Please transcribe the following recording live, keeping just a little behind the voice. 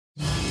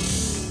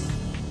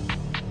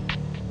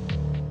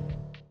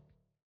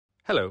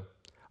Hello,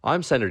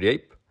 I'm Sander the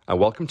Ape, and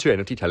welcome to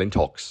NFT Tallinn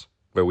Talks,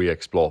 where we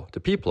explore the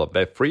people of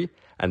Web3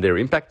 and their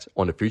impact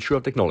on the future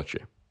of technology.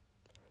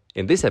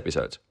 In this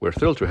episode, we're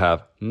thrilled to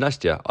have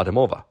Nastya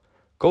Adamova,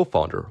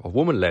 co-founder of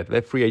woman-led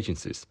Web3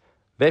 agencies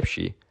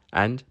Web3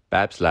 and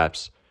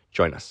BabsLabs,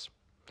 join us.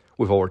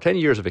 With over 10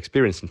 years of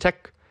experience in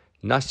tech,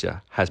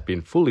 Nastya has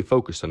been fully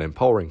focused on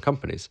empowering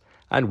companies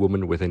and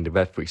women within the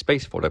Web3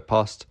 space for the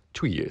past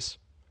 2 years.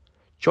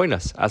 Join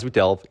us as we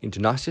delve into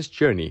Nastya's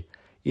journey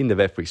in the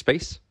Web3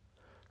 space,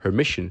 her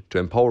mission to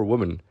empower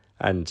women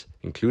and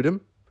include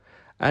them,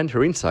 and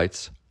her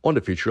insights on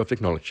the future of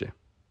technology.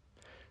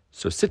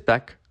 So sit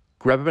back,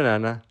 grab a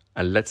banana,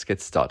 and let's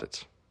get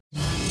started.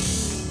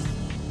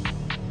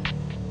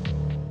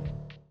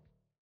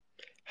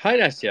 Hi,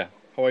 Nastya.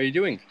 How are you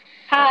doing?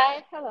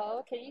 Hi,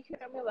 hello. Can you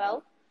hear me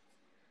well?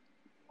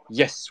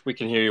 Yes, we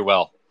can hear you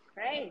well.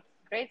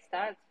 Great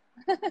start.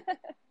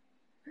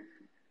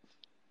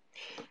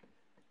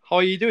 How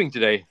are you doing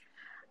today?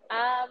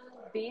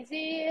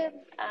 Busy,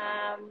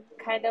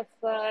 kind of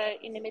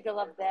in the middle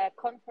of the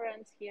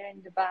conference here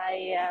in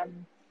Dubai.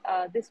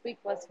 This week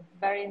was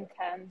very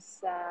intense.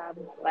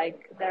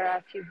 There are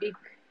a few big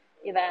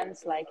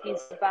events like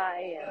East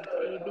Dubai and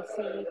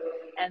ABC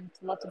and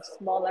lots of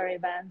smaller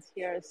events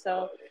here.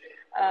 So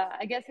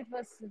I guess it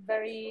was a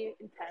very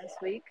intense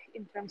week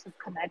in terms of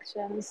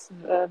connections,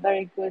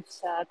 very good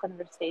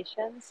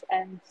conversations,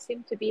 and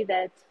seemed to be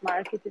that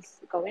market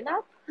is going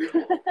up.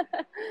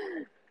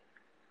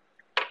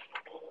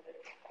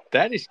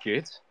 That is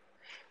good.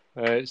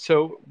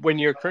 So when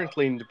you're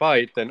currently in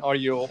Dubai, then are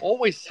you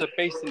always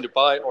based in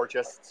Dubai or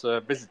just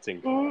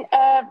visiting?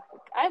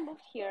 I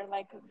moved here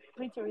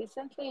pretty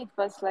recently. It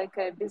was like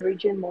a busy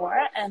region more,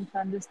 and to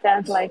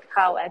understand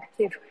how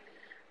active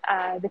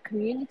the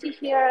community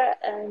here,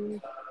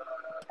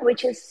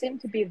 which is seem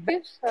to be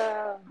very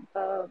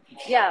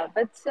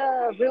but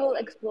we will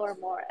explore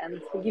more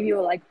and give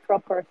you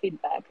proper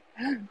feedback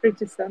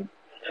pretty soon.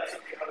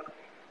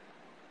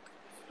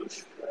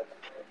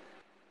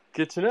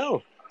 Good to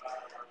know.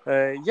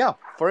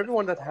 For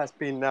everyone that has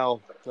been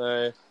now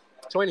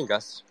joining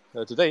us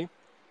today,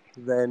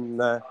 then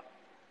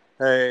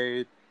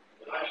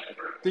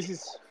this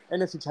is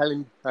NFT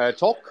Tallinn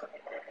Talk,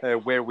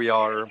 where we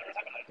are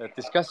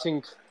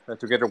discussing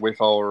together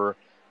with our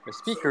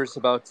speakers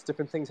about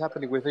different things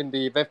happening within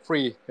the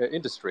Web3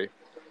 industry.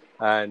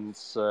 And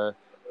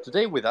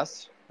today with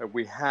us,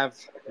 we have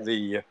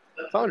the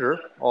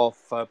founder of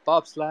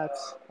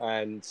BabsLabs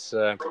and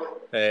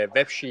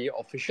Web3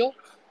 official,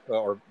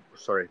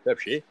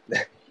 Web3,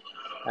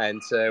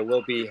 and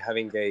we'll be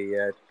having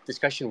a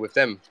discussion with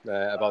them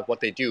about what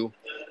they do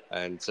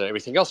and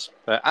everything else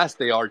as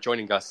they are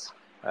joining us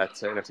at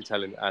NFT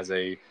Tallinn as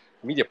a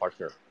media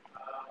partner.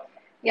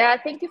 Yeah,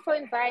 thank you for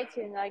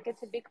inviting.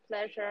 It's a big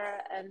pleasure,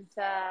 and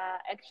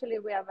actually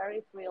we are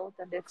very thrilled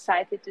and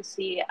excited to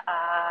see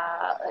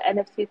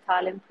NFT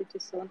Tallinn pretty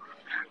soon.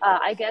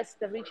 I guess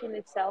the region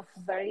itself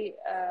very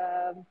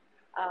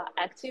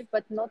active,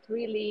 but not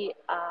really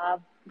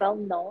well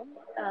known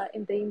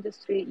in the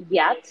industry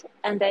yet.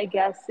 And I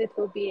guess it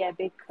will be a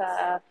big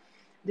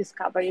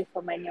discovery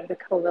for many of the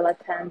people who will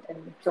attend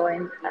and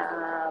join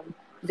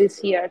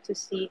this year to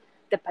see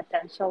the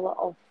potential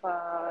of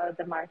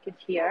the market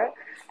here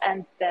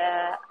and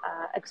the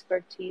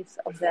expertise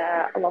of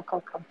the local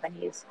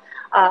companies.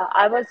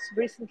 I was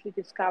recently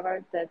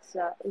discovered that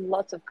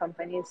lots of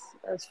companies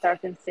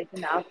started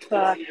setting up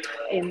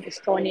in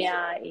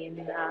Estonia,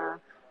 in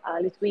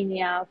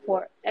Lithuania,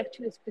 for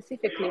actually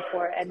specifically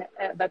for an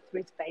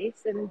Web3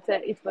 space, and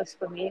it was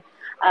for me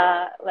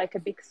a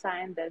big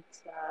sign that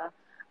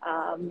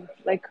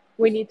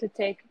we need to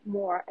take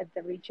more at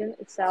the region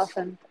itself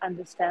and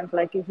understand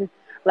is it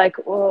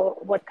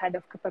what kind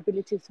of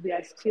capabilities we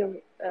are still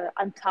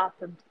on top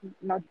and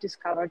not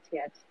discovered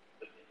yet.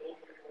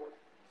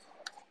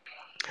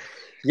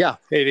 Yeah,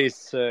 it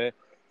is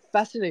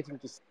fascinating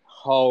to see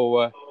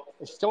how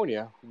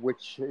Estonia,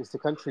 which is the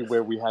country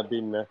where we have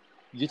been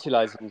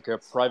utilizing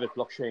private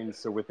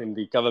blockchains within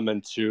the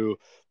government to,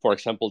 for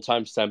example,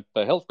 timestamp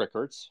health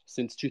records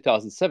since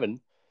 2007,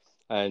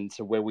 and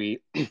where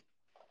we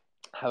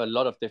have a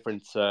lot of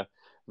different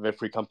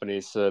Web3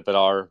 companies that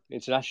are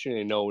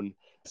internationally known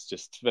as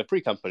just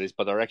Web3 companies,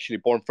 but are actually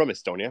born from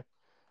Estonia,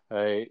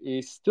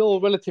 is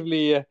still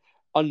relatively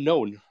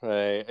unknown,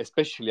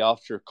 especially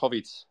after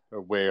COVID,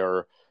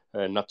 where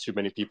not too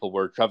many people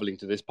were traveling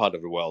to this part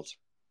of the world.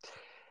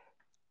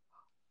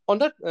 On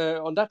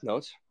that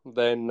note,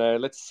 then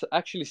let's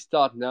actually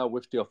start now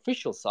with the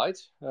official side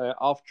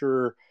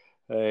after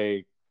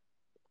 10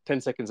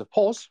 seconds of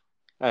pause,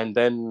 and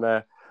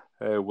then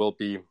we'll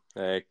be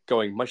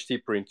going much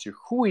deeper into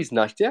who is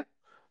Nastya,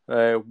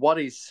 what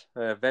is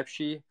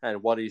Web3,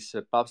 and what is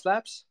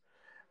BabsLabs,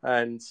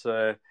 and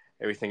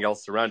everything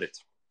else around it.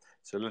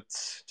 So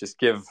let's just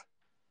give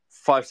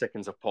 5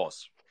 seconds of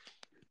pause.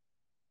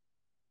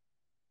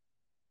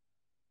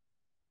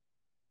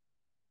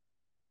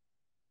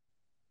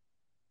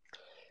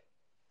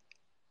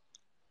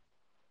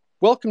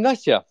 Welcome,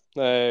 Nastya.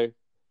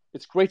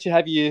 It's great to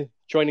have you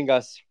joining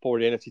us for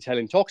the NFT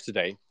Tallinn Talks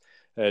today.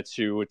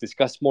 to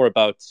discuss more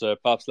about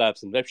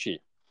BabsLabs and Web3.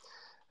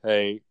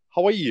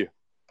 How are you?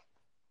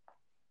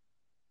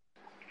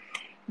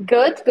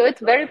 Good, good.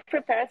 Very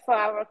prepared for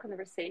our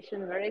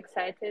conversation. Very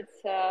excited.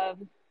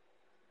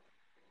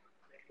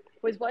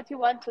 With what you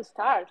want to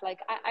start, like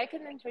I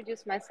can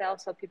introduce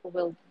myself so people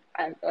will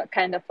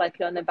kind of like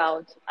learn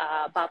about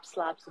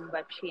BabsLabs and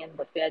Web3 and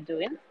what we are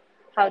doing.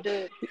 How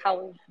does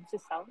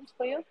this sound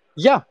for you?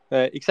 Yeah,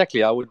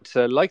 exactly. I would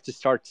like to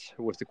start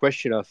with the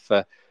question of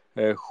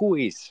who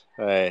is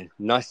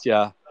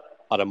Nastya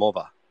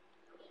Adamova?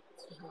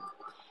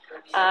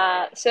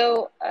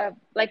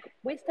 Like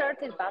we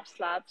started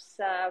BabsLabs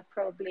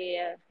probably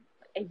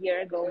a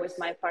year ago with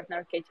my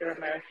partner Katie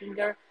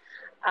Romero-Finger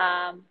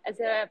as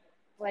a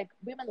like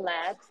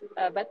women-led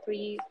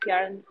Web3 PR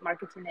and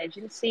marketing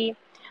agency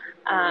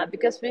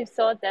because we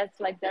thought that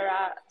like there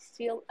are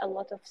still a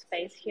lot of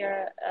space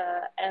here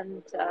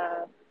and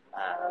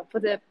for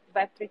the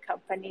Web3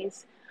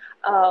 companies.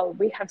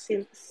 We have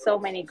seen so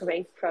many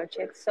great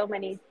projects, so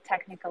many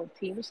technical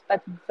teams,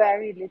 but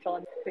very little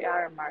on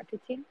PR and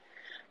marketing.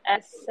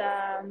 As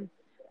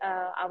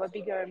our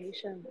bigger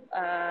mission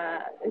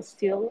is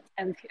still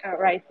and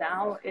right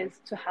now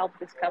is to help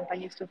these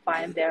companies to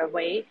find their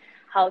way,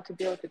 how to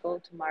build a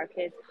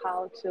go-to-market,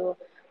 how to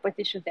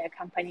position their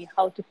company,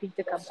 how to pitch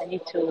the company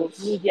to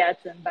media,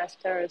 to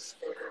investors,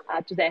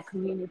 to their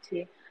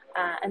community,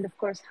 and of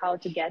course how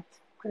to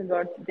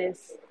convert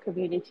this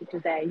community to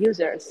their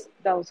users,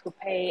 those who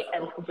pay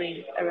and who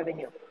bring a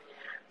revenue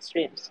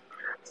streams.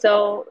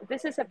 So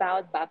this is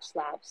about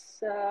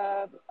BabsLabs.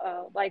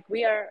 Like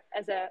we are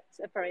as a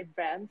separate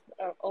brand,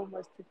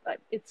 almost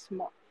like it's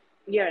more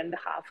year and a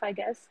half, I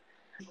guess.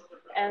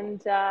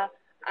 And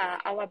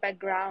our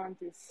background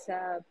is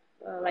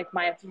like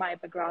my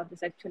background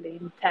is actually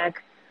in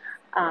tech,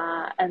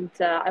 and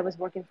I was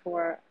working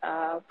for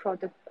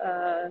product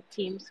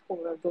teams who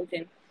were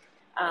building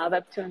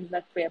Web2 and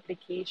Web3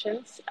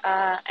 applications,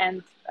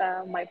 and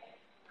my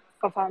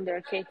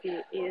co-founder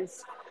Katie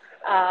is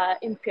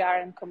in PR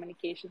and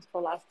communications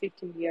for the last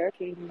 15 years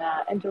in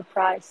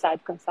enterprise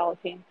side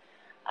consulting.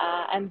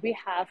 And we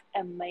have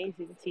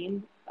amazing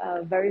team,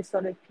 very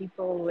solid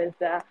people with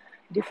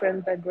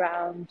different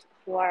backgrounds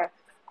who are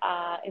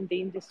in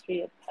the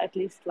industry at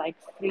least like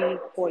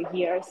 3-4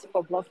 years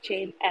for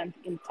blockchain and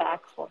in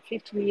tech for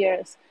 15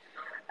 years.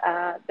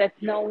 That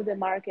know the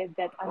market,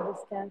 that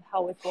understand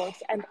how it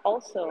works, and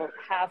also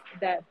have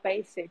the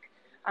basic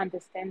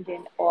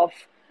understanding of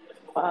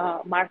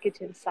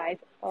marketing side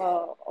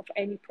of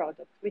any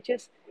product, which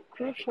is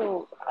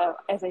crucial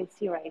as I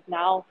see right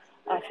now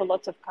for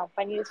lots of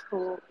companies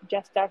who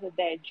just started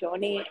their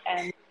journey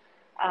and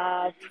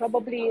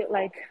probably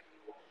like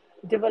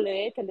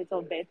devaluate a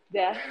little bit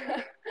the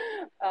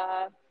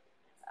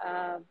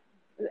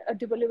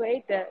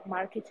devaluate the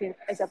marketing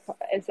as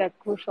a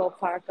crucial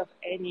part of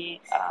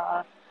any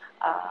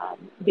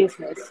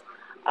business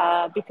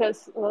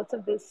because lots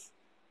of this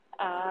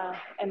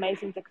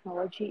amazing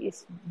technology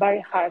is very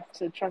hard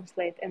to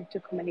translate and to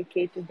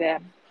communicate to the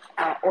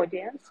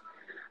audience,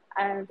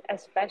 and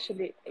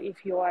especially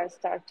if you are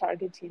start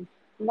targeting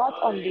not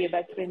only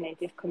Web3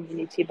 native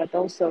community but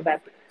also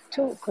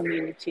Web2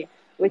 community,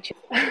 which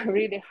is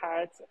really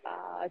hard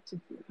to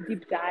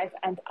deep dive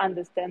and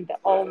understand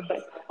all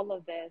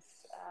of this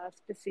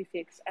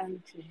specifics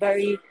and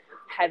very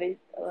heavy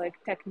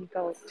like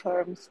technical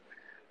terms.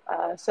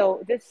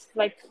 So this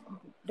like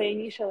the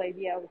initial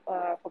idea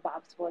for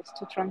Babs was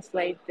to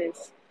translate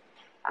this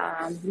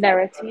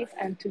narrative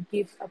and to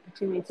give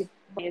opportunity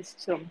is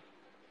to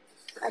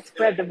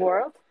spread the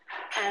word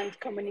and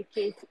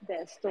communicate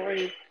the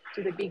story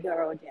to the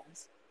bigger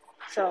audience.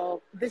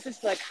 So this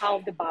is like how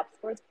the Babs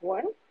was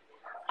born.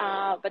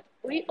 But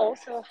we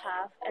also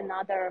have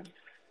another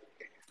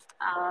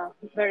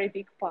very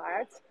big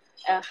part,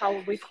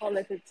 how we call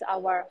it, it's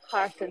our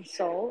heart and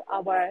soul,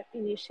 our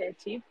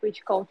initiative,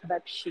 which called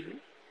WebShe.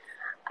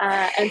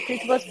 And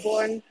it was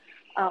born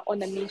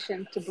on a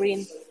mission to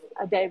bring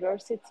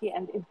diversity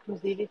and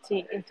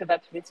inclusivity into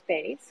Web3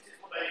 space.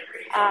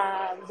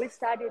 We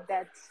studied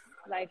that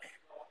like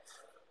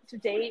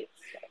today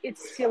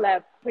it's still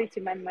a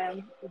pretty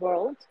man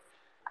world,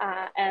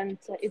 and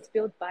it's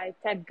built by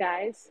tech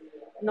guys,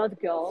 not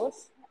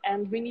girls,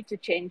 and we need to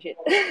change it.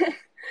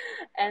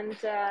 And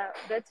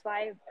that's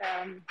why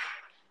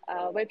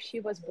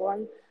WebShe was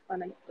born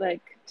on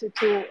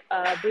to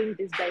bring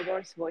these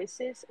diverse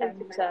voices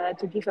and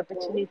to give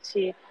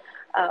opportunity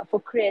for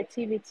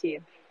creativity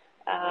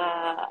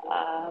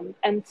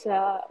and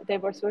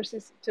diverse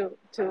voices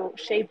to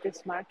shape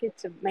this market,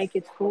 to make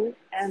it cool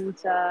and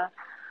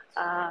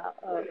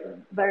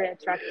very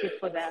attractive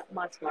for the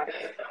mass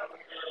market.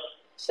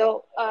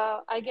 So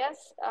I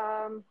guess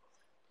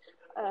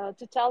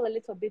to tell a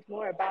little bit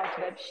more about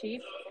WebShe,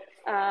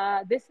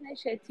 this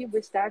initiative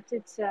we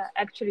started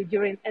actually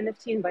during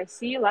NFT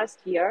NYC last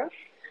year,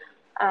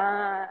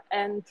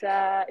 and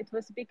it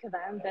was a big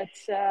event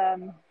that's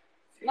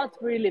not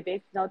really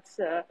big, not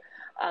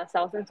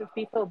thousands of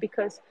people,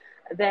 because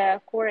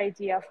the core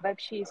idea of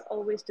WebShe is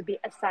always to be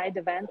a side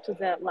event to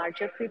the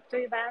larger crypto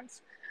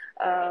events.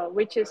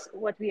 which is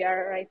what we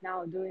are right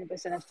now doing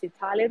with NFT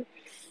Tallinn.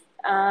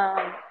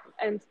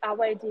 And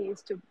our idea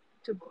is to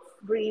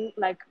bring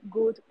like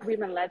good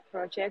women-led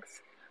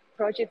projects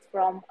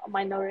from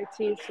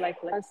minorities like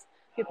us,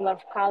 people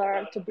of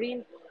color, to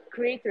bring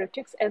creator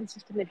projects and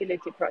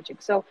sustainability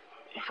projects. So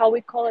how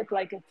we call it,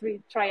 like a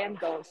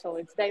triangle. So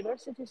it's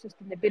diversity,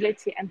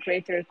 sustainability, and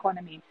creator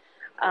economy.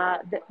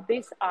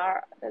 These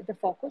are the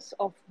focus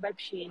of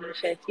Web3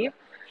 initiative.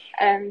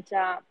 And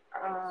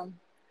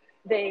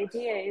the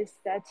idea is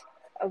that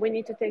we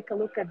need to take a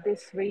look at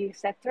these three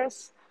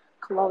sectors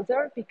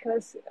closer,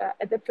 because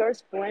at the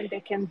first point they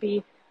can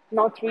be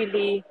not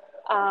really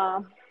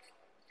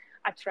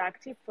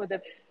attractive for the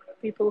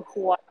people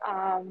who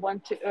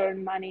want to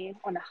earn money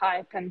on a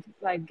hype and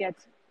like get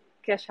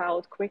cash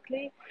out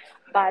quickly.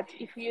 But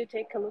if you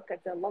take a look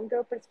at the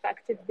longer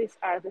perspective, these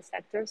are the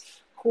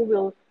sectors who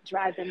will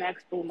drive the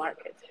next bull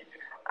market.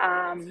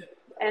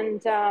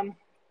 And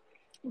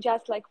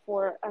just like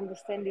for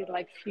understanding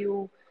like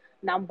few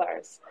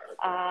numbers,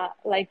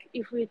 like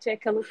if we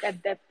take a look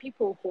at the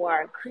people who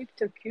are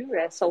crypto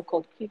curious,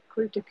 so-called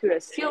crypto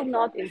curious, still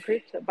not in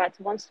crypto but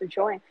wants to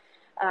join,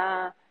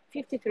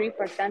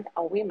 53%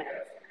 are women.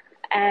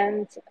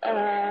 And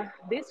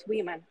these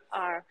women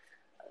are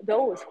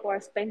those who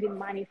are spending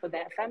money for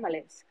their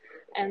families.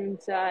 And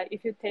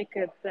if you take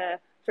the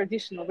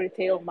traditional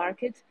retail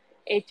market,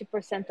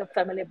 80% of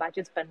family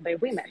budget spent by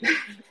women.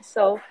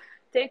 So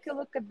take a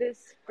look at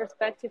this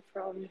perspective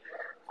from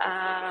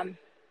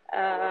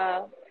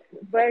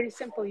very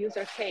simple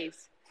user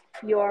case.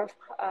 Your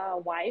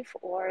wife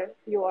or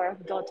your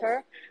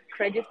daughter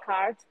credit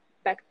card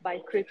backed by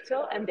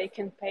crypto, and they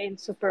can pay in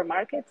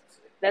supermarkets.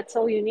 That's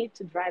all you need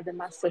to drive the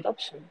mass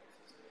adoption.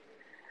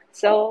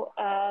 So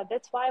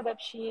that's why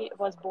Web3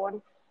 was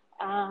born,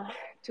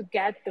 to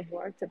get the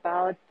word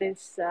about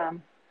these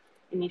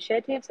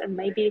initiatives, and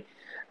maybe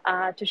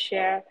to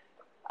share,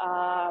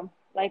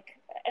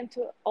 and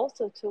to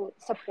also to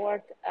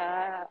support,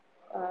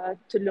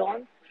 to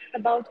learn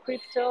about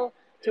crypto,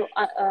 to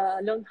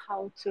learn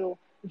how to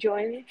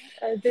join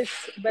this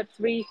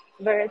Web3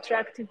 very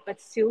attractive but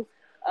still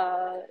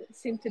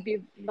seem to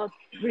be not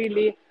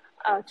really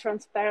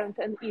transparent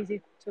and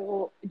easy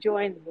to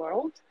join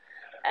world.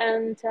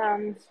 And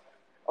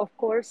of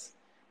course,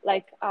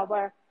 like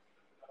our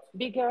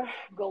bigger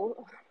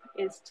goal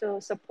is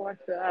to support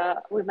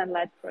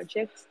women-led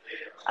projects,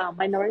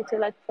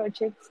 minority-led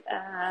projects,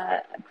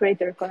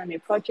 creator economy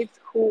projects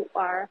who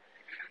are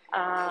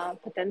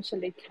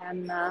potentially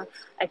can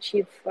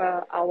achieve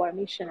our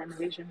mission and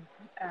vision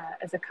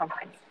as a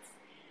company.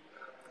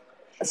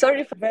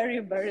 Sorry for very,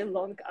 very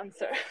long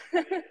answer.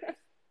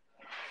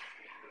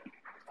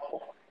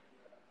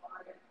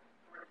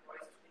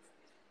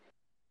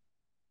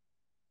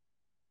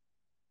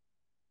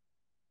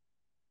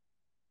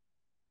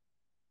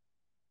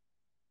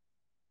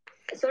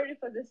 Sorry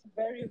for this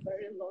very,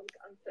 very long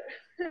answer.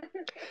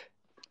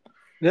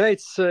 No,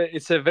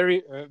 it's a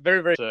very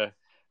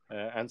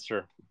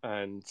answer,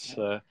 and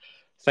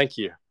thank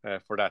you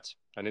for that.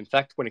 And in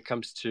fact, when it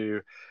comes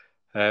to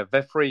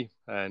Web3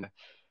 and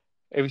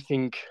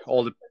everything,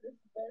 all the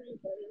Very,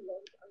 very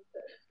long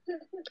answer.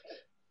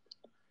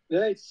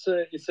 yeah,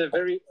 it's a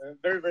very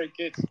very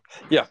good.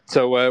 Yeah.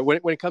 So when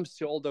it comes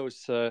to all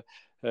those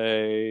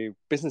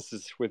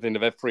businesses within the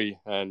Web3,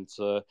 and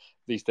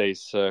these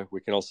days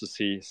we can also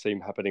see same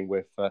happening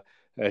with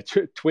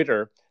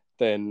Twitter.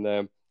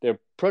 Then their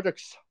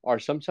products are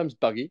sometimes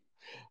buggy,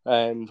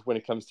 and when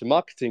it comes to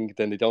marketing,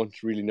 then they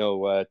don't really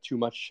know too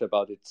much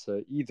about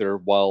it either.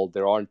 While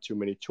there aren't too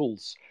many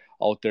tools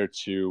out there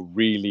to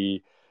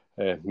really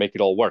make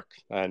it all work.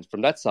 And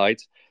from that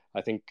side,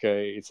 I think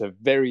it's a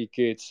very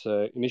good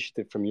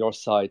initiative from your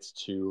side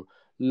to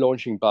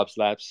launching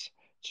BabsLabs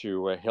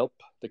to help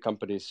the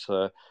companies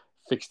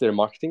fix their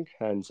marketing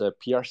and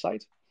PR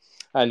side.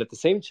 And at the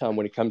same time,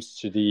 when it comes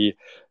to the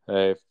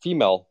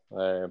female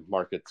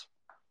market,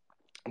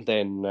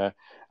 then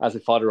as a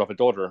father of a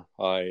daughter,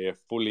 I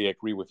fully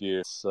agree with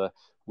you.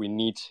 We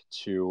need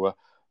to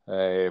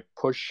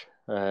push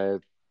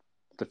the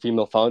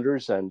female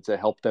founders and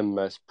help them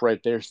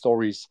spread their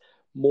stories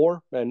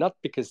more, not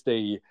because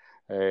they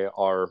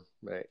are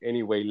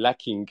anyway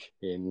lacking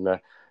in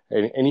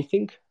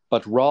anything,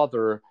 but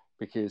rather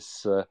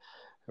because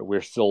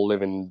we're still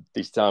living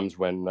these times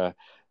when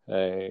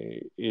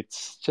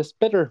it's just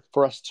better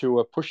for us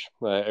to push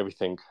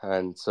everything.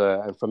 And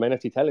from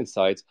NFT Tallinn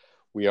side,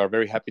 we are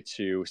very happy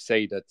to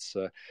say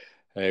that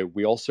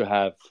we also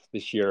have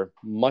this year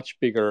much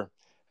bigger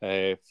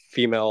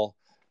female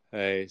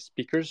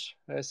speakers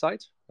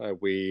side.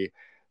 We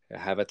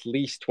have at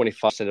least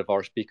 25% of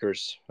our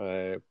speakers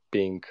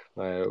being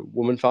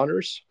women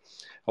founders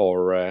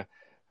or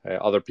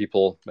other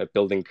people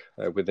building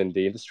within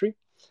the industry.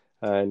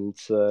 And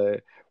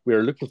we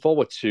are looking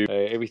forward to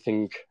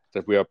everything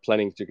that we are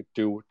planning to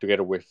do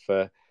together with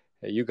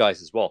you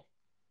guys as well.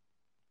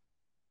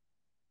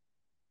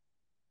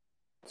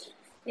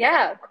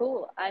 Yeah,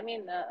 cool. I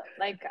mean,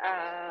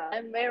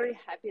 I'm very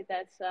happy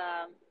that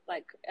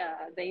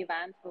the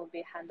event will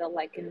be handled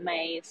like in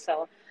May,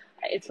 so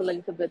it's a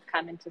little bit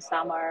coming to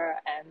summer,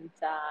 and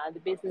the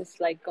business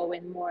like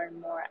going more and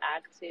more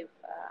active.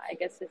 I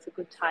guess it's a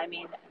good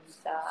timing,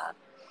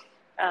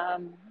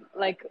 and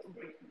like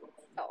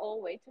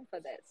all waiting for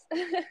this.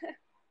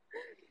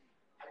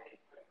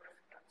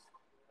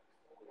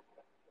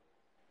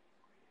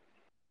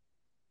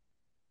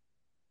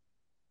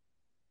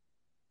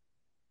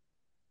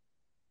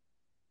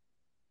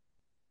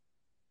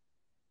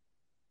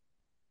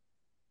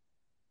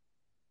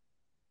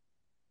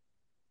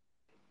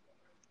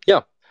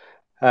 Yeah.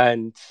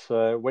 And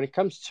when it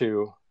comes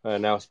to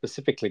now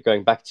specifically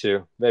going back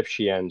to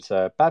WebShe and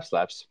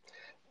BabsLabs,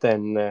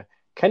 then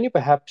can you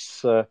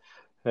perhaps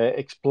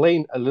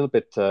explain a little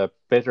bit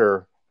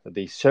better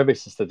the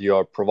services that you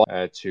are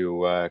providing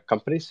to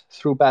companies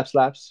through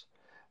BabsLabs,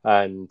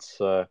 and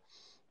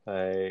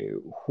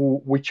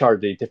which are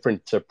the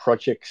different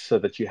projects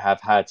that you have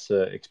had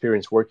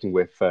experience working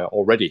with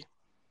already?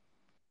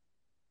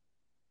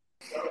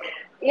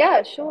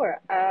 Yeah, sure.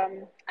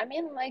 I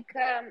mean,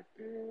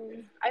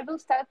 I will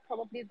start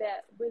probably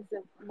with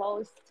the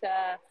most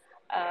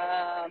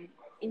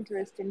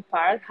interesting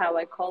part, how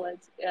I call it,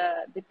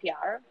 the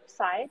PR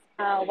side.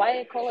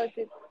 Why I call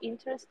it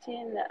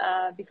interesting?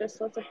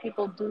 Because lots of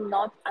people do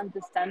not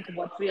understand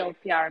what real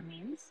PR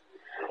means.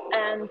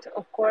 And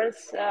of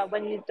course,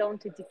 when you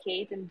don't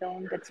educate and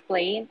don't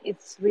explain,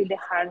 it's really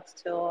hard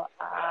to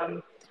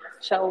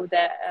show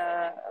the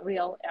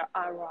real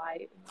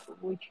ROI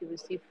which you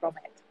receive from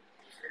it.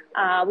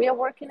 We are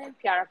working in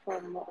PR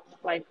for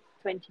like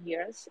 20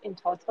 years in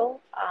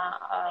total.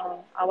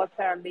 Our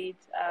PR lead,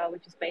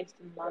 which is based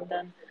in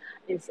London,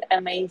 is an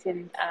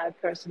amazing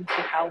person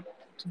who helped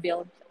to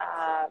build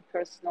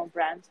personal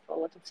brands for a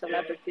lot of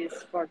celebrities,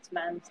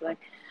 sportsmen, like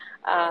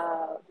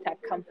tech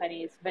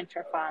companies,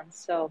 venture funds.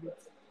 So,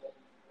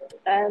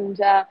 and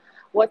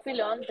what we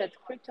learned that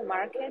crypto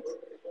market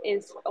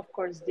is, of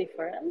course,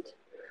 different.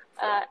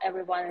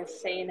 Everyone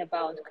is saying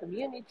about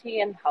community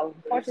and how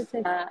important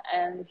it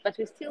is, but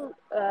we still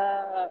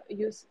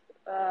use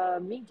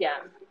media.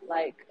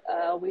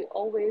 We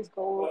always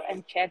go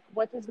and check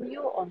what is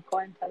new on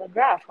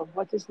Cointelegraph or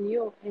what is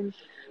new in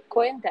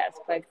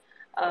CoinDesk,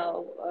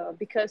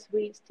 because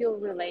we still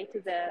relate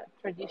to the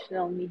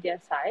traditional media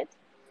side.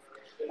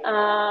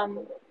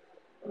 Um,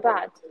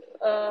 but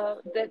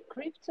the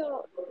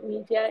crypto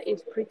media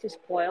is pretty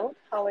spoiled,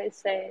 how I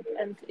say it,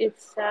 and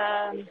it's,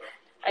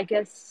 I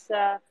guess,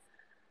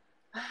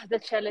 the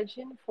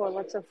challenging for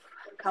lots of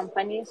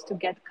companies to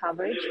get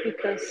coverage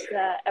because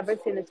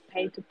everything is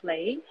pay to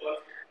play,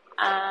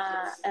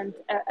 and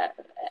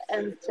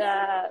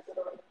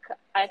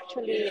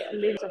actually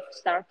leads of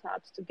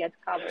startups to get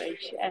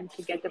coverage and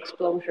to get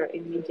exposure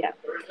in media.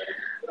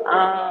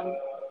 Um,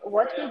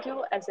 what we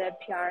do as a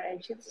PR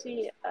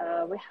agency,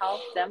 we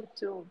help them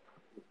to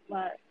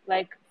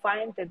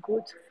find a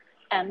good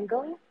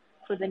angle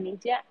for the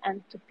media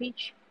and to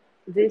pitch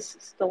this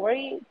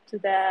story to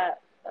the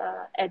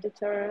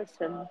editors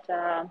and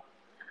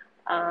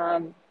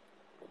um,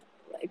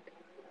 like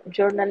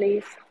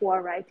journalists who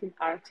are writing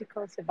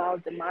articles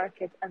about the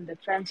market and the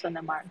trends on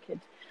the market.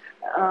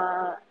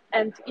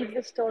 And if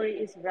the story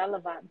is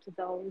relevant to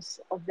those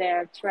of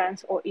their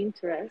trends or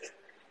interest,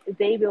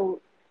 they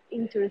will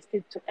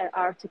interested to an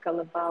article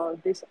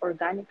about this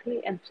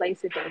organically and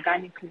place it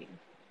organically.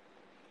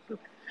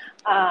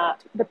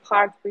 The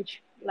part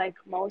which like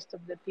most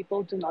of the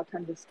people do not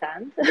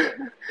understand,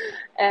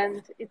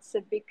 and it's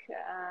a big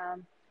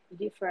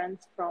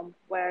difference from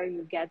where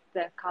you get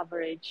the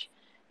coverage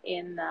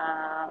in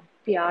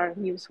PR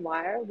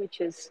Newswire,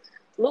 which is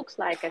looks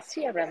like a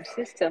CRM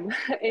system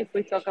if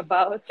we talk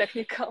about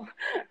technical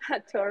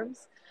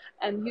terms,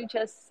 and you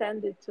just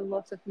send it to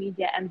lots of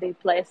media and they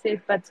place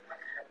it. But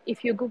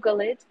if you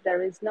Google it,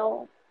 there is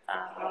no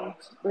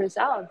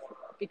result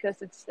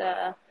because it's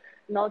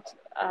not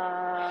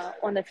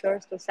on the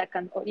first or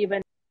second or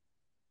even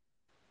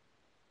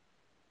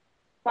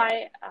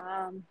why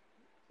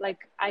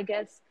I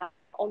guess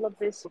all of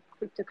these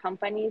crypto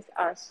companies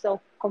are so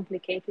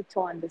complicated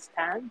to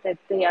understand that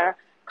they are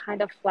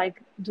kind of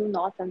like do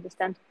not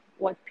understand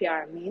what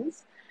PR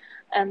means,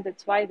 and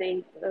that's why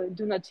they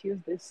do not use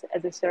this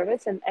as a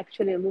service and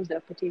actually lose the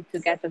opportunity to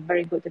get a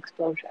very good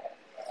exposure.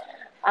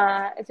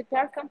 As a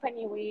PR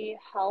company, we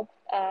help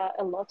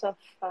a lot of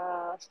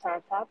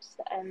startups,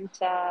 and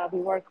we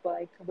work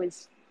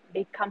with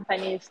big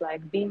companies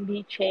like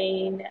BNB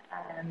Chain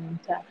and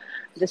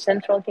the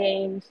Central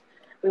Games.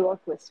 We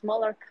work with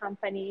smaller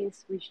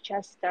companies which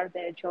just start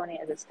their journey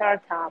as a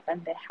startup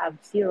and they have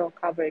zero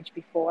coverage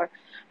before,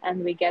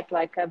 and we get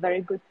like a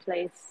very good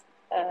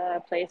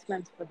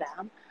placements for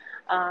them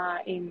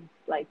in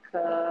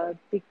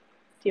big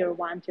tier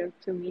 1, tier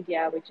 2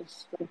 media, which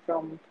is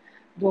from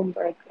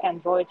Bloomberg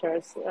and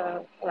Reuters,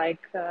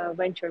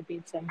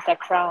 VentureBeats and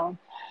TechCrowd.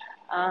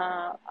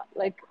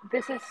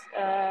 This is,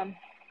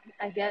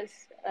 I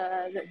guess,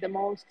 the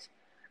most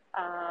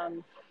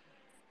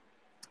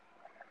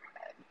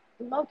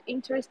not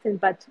interesting,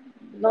 but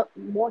not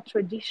more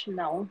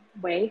traditional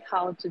way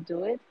how to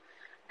do it.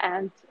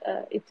 and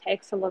it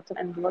takes a lot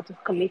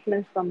of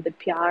commitment from the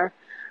PR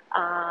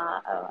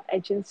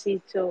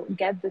agency to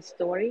get the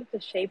story, to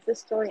shape the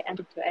story, and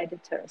to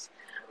editors.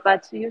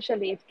 But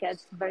usually it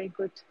gets very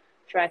good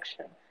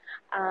traction.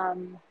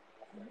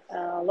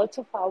 Lots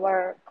of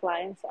our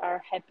clients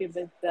are happy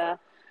with the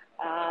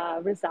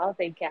result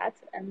they get,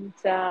 and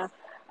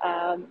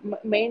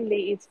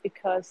mainly it's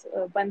because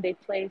when they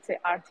place the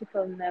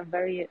article in a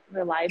very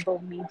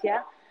reliable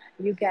media,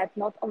 you get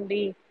not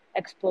only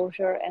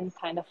exposure and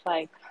kind of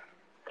like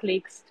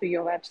clicks to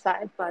your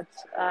website, but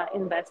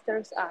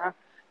investors are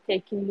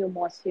taking you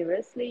more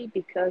seriously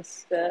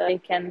because they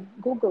can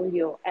Google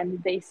you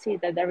and they see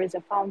that there is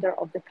a founder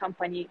of the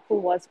company who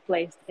was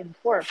placed in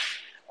Forbes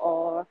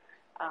or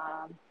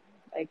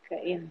like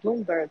in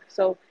Bloomberg.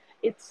 So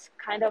it's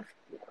kind of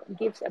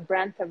gives a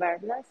brand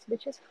awareness,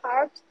 which is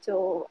hard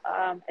to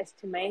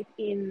estimate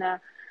in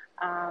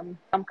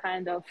some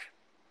kind of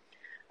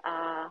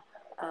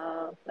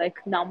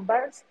like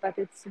numbers, but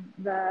it's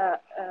the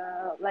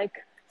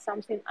like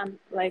something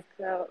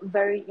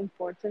very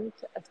important,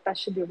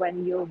 especially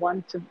when you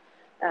want to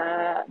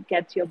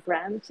get your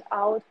brand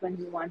out, when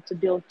you want to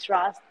build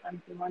trust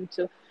and you want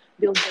to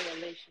build a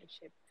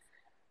relationship.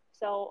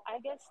 So I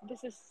guess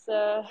this is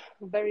a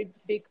very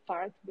big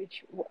part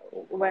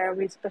where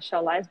we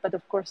specialize, but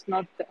of course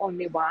not the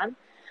only one.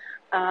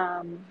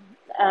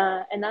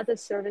 Another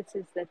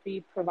services that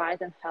we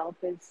provide and help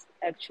is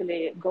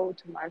actually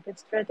go-to-market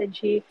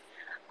strategy,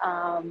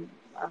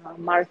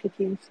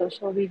 marketing,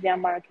 social media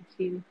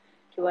marketing,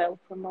 KOL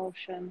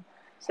promotion.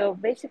 So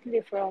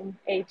basically from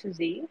A to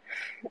Z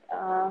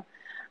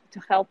to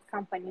help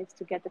companies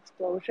to get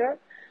exposure.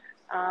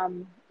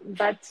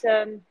 But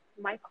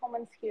my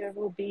comments here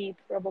will be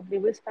probably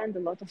we spend a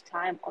lot of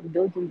time on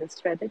building the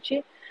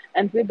strategy,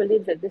 and we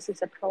believe that this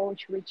is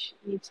approach which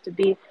needs to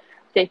be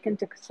taken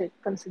into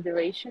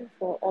consideration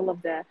for all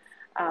of the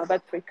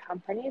Web3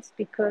 companies,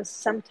 because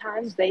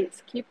sometimes they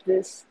skip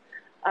this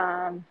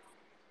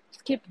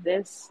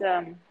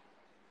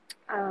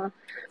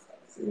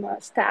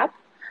step,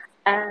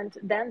 and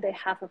then they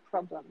have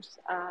problems.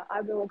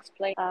 I will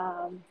explain.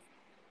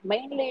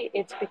 Mainly,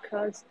 it's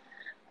because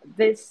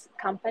these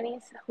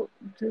companies who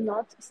do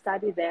not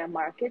study their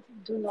market,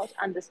 do not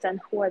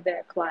understand who are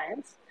their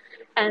clients,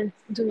 and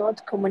do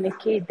not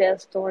communicate their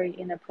story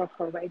in a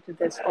proper way to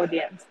this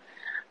audience.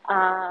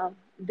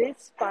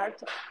 This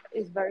part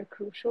is very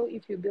crucial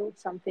if you build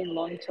something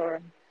long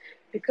term.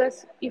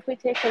 Because if we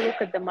take a look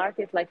at the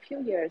market like a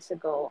few years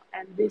ago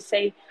and we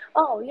say,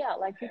 oh yeah,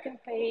 like you can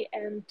pay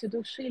and to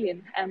do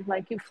shilling, and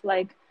like if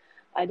like,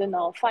 I don't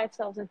know,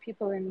 5,000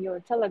 people in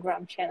your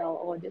Telegram channel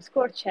or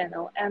Discord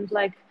channel, and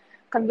like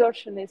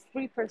conversion is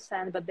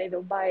 3%, but they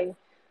will buy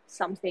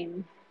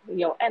something,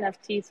 your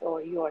NFTs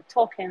or your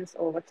tokens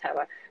or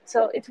whatever.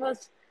 So it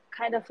was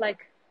kind of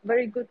like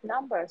very good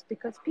numbers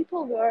because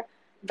people were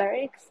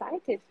very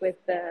excited with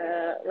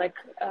the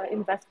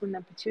investment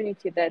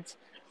opportunity that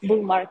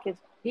bull market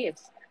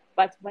gives.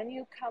 But when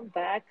you come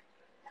back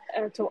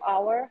to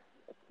our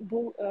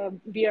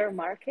bear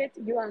market,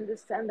 you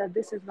understand that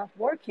this is not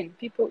working.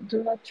 People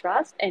do not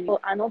trust, and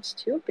people are not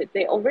stupid.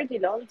 They already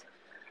learned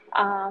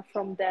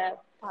from the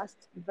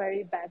past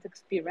very bad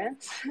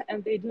experience,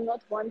 and they do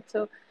not want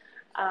to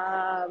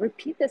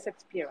repeat this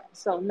experience.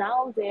 So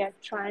now they are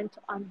trying to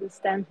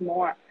understand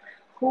more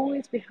who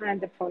is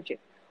behind the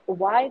project,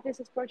 why this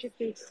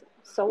project is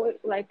so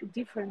like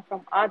different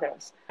from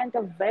others, and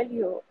the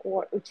value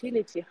or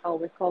utility, how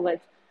we call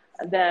it,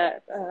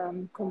 the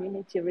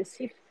community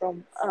received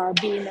from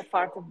being a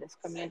part of this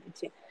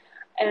community.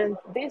 And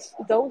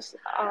those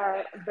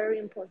are very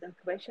important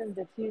questions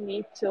that you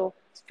need to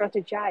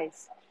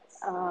strategize.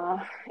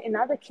 In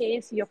other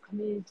case, your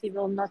community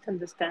will not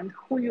understand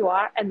who you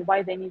are and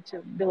why they need to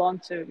belong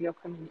to your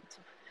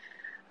community.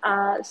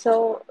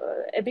 So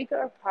a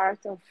bigger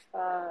part of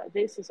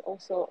this is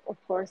also, of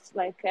course,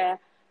 like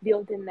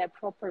building a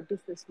proper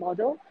business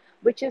model,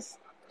 which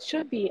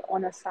should be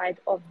on the side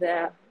of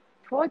the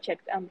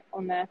project and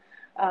on the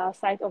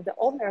side of the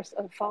owners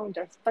and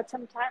founders. But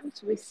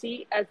sometimes we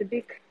see as a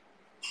big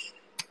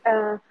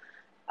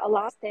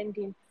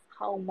understanding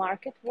how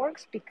market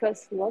works,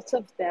 because lots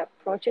of the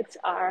projects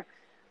are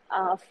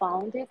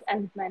founded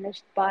and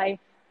managed by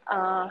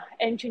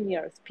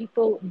engineers,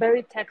 people,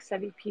 very tech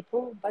savvy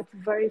people, but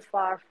very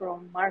far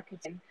from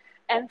marketing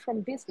and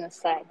from business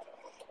side.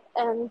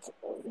 And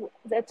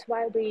that's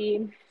why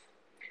we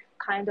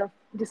kind of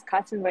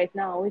discussing right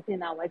now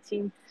within our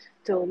team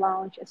to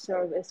launch a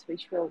service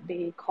which will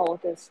be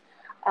called as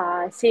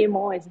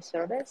CMO as a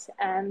service.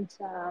 And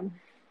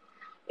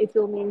it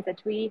will mean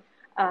that we,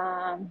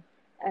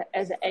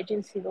 as an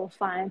agency, will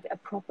find a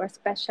proper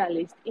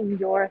specialist in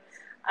your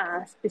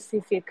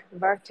specific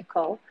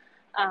vertical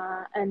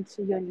and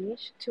your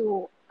niche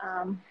to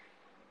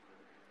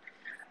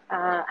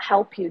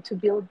help you to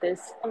build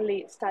this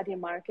only study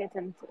market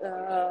and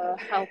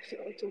help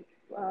to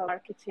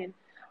marketing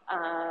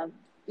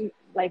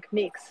like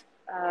mix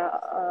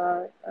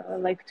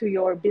like to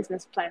your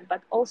business plan,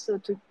 but also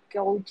to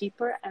go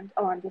deeper and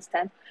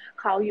understand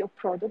how your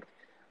product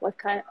what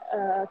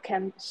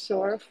can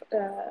serve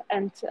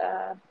and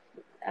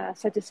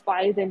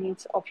satisfy the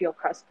needs of your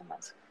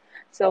customers.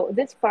 So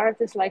this part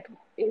is like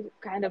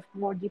kind of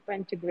more deeper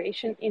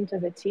integration into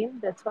the team.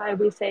 That's why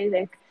we say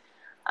that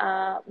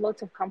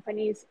lots of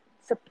companies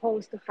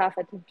supposed to have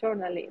it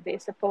internally. They're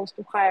supposed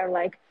to hire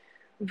like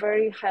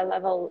very high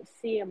level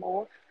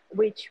CMO,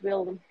 which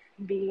will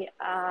be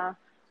on,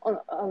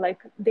 like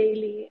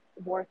daily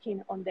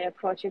working on their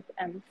project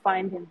and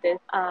finding this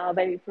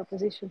value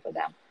proposition for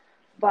them.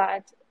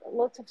 But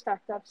lots of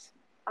startups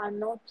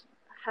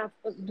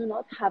do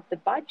not have the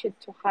budget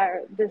to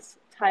hire this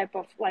type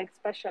of like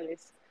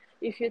specialists.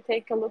 If you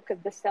take a look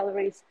at the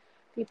salaries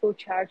people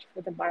charge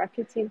for the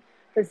marketing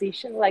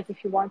position, like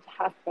if you want to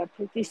have a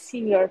pretty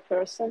senior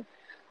person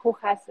who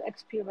has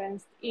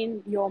experience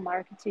in your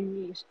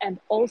marketing niche and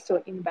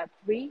also in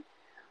Web3,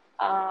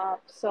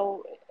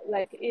 so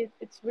like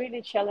it's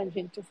really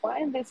challenging to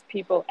find these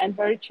people and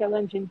very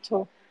challenging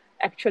to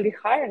actually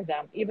hire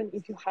them, even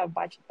if you have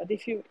budget. But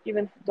if you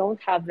even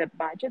don't have the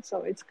budget,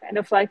 so it's kind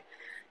of like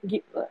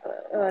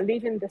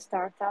leaving the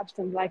startups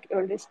and like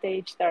early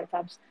stage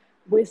startups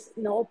with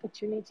no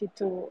opportunity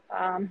to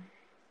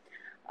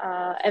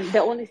and the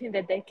only thing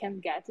that they can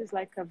get is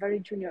like a very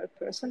junior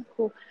person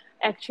who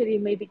actually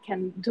maybe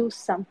can do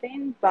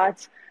something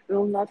but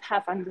will not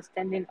have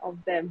understanding of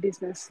the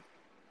business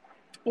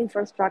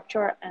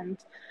infrastructure and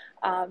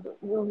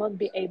will not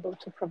be able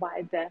to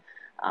provide the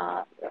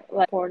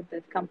support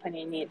that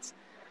company needs.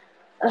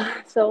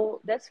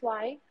 So that's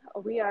why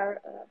we are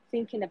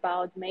thinking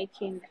about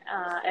making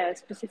a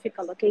specific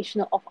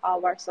allocation of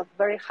hours of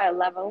very high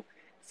level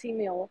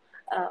CMO,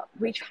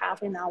 which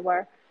have in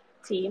our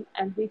team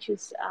and which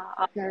is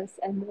partners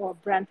and more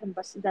brand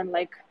ambassadors than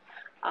like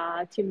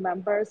team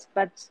members,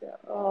 but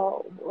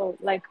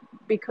like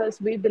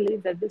because we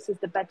believe that this is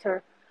the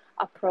better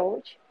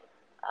approach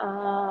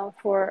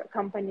for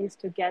companies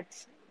to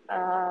get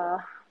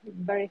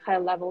very high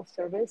level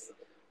service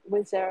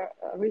with their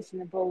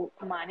reasonable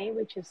money,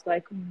 which is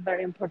like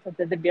very important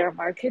in the bear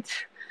market.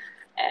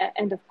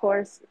 And of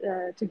course,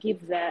 to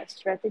give the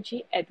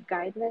strategy and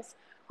guidance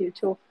due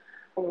to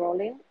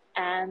rolling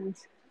and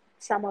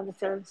some of the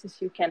services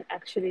you can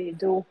actually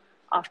do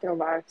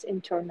afterwards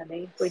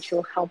internally, which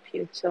will help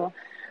you to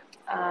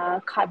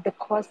cut the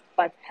cost,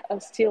 but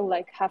still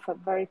like have a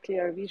very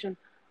clear vision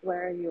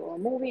where you are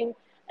moving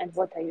and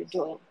what are you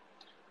doing.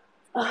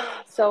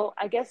 So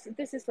I guess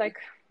this is like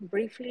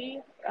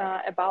briefly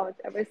about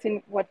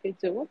everything what we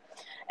do,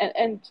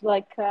 and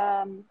like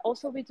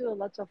also we do a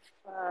lot of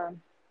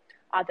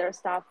other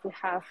stuff. We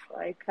have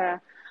like a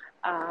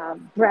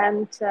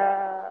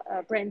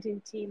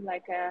branding team,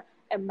 like a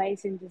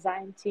amazing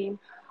design team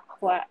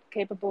who are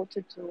capable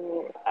to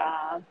do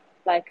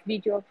like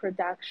video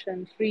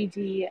production,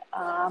 3D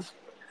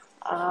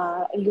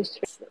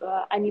illustration,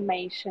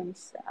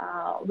 animations.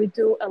 We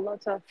do a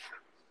lot of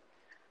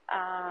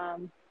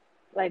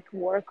like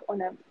work on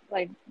a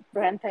like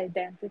brand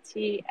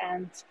identity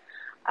and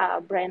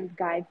brand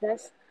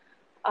guidance,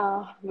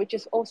 which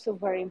is also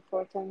very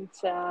important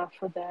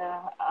for the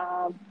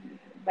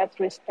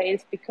Web3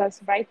 space,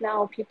 because right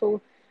now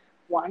people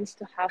want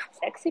to have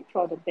sexy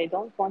product. They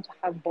don't want to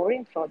have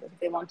boring product.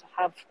 They want to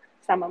have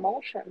some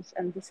emotions,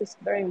 and this is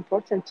very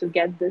important to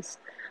get this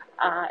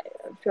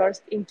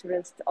first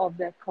interest of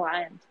the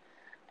client.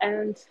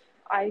 And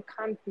I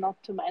can't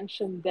not to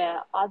mention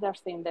the other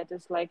thing that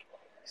is like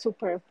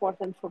super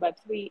important for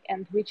Web3,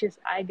 and which is,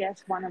 I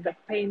guess, one of the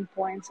pain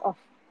points of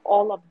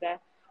all of the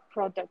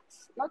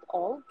products, not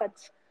all, but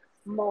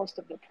most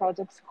of the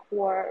products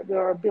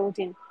we're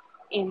building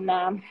in,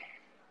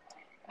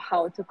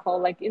 how to call,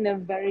 like in a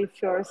very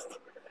first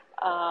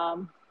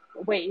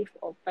wave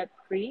of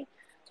Web3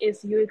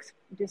 is UX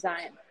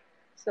design.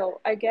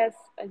 So I guess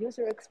a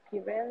user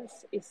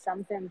experience is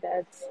something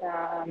that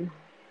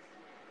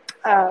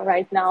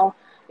right now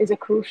is a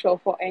crucial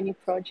for any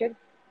project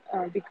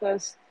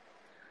because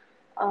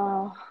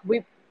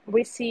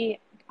we see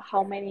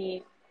how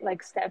many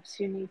like steps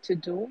you need to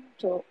do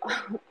to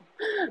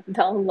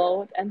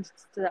download and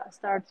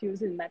start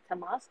using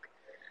MetaMask,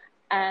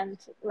 and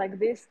like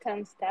these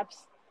 10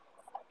 steps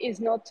is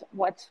not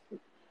what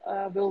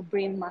will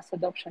bring mass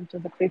adoption to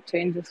the crypto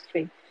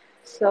industry.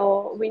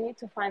 So we need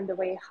to find a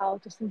way how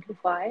to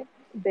simplify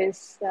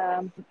this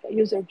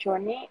user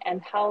journey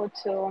and how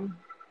to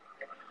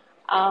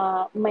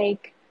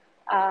make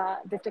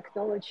the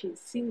technology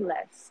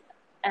seamless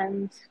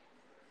and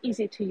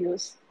easy to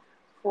use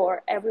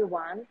for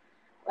everyone,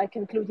 like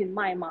including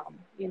my mom,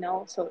 you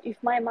know. So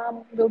if my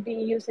mom will be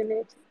using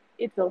it,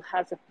 it will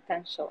have a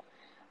potential.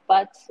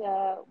 But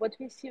what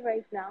we see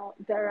right now,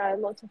 there are a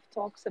lot of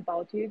talks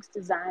about UX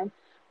design,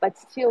 but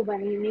still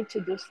when you need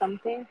to do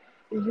something,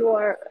 you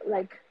are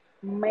like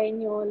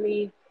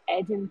manually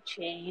adding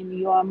chain,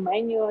 you are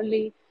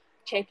manually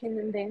checking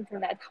in the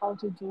internet how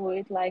to do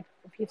it like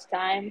a few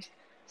times.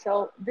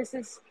 So this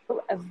is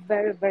a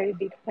very, very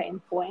big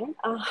pain point.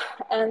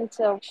 And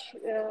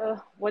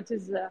what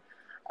is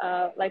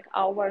like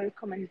our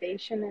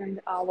recommendation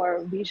and our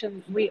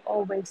vision, we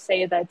always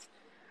say that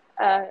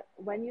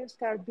when you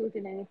start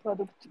building any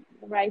product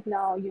right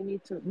now, you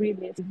need to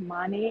really spend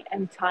money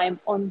and time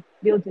on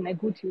building a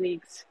good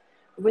UX.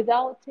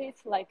 Without it,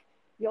 like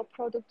your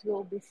product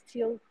will be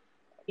still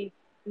in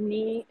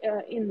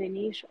the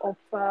niche of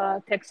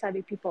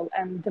tech-savvy people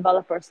and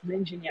developers and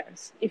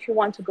engineers. If you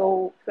want to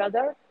go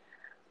further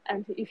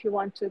and if you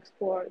want to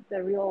explore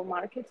the real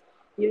market,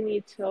 you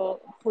need to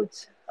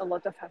put a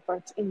lot of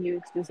effort in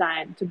UX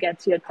design to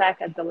get your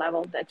tech at the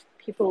level that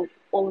people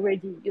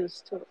already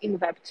used to in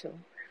Web2.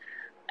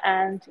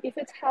 And if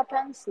it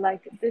happens,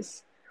 like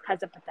this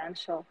has a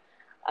potential.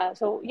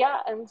 So yeah,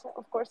 and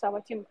of course our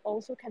team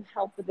also can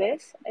help with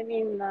this. I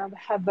mean, we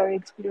have very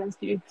experienced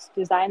UX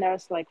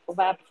designers like for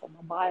web, for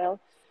mobile.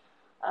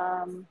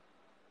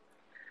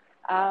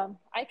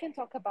 I can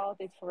talk about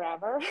it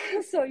forever,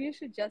 so you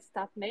should just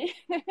stop me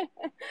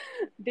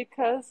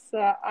because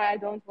I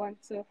don't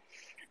want to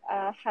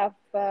have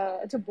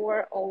to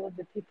bore all of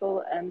the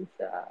people and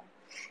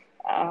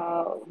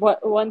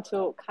want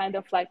to kind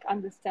of like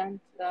understand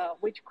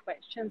which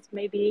questions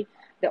maybe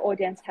the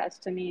audience has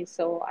to me,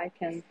 so I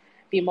can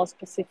be more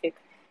specific.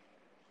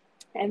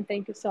 And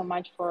thank you so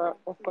much for,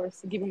 of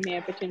course, giving me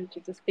opportunity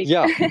to speak.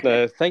 Yeah,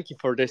 thank you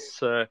for this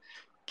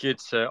good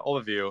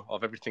overview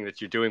of everything that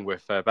you're doing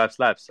with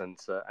BabsLabs,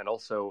 and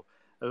also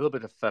a little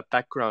bit of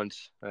background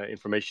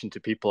information to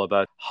people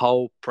about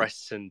how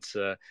press and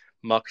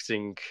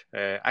marketing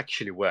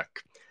actually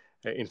work.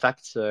 In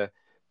fact,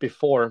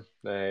 before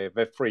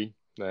Web3,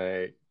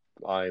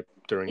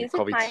 during Is it my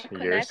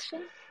COVID years,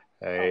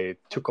 connection?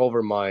 took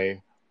over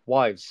my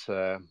wife's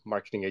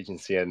marketing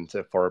agency, and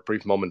for a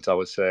brief moment I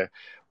was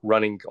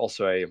running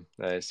also a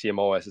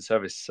CMO as a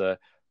service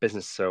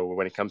business. So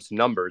when it comes to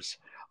numbers,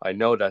 I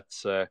know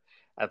that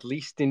at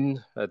least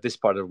in this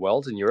part of the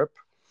world, in Europe,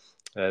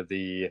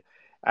 the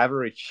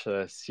average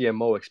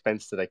CMO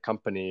expense that a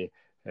company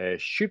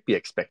should be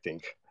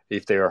expecting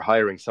if they are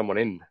hiring someone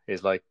in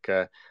is like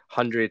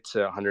 100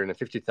 to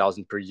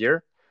 150,000 per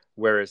year.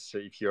 Whereas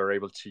if you're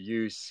able to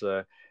use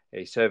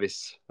a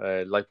service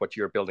like what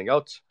you're building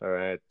out,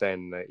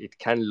 then it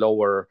can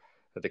lower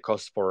the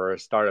cost for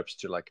startups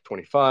to like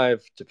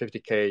 25 to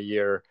 50K a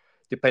year,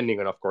 depending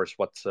on, of course,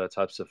 what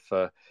types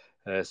of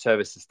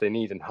services they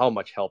need and how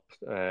much help,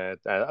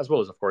 as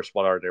well as, of course,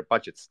 what are their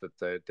budgets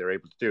that they're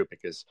able to do.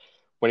 Because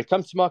when it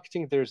comes to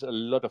marketing, there's a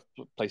lot of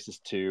places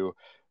to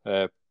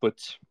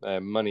put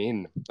money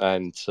in,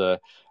 and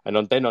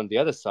then on the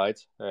other side,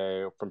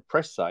 from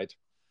press side,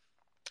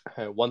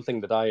 one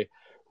thing that I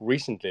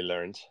recently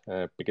learned,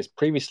 because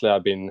previously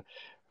I've been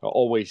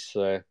always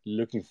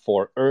looking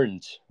for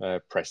earned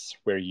press,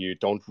 where you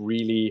don't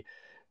really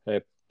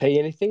pay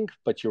anything,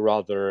 but you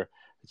rather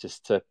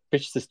just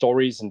pitch the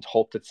stories and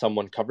hope that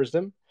someone covers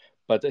them.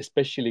 But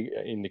especially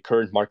in the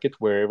current market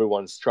where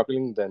everyone's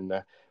struggling,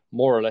 then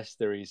more or less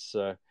there is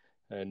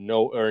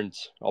no earned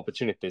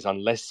opportunities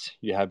unless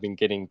you have been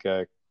getting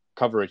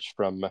coverage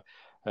from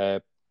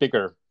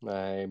bigger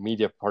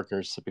media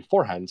partners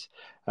beforehand.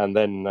 And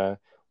then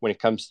when it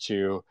comes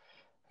to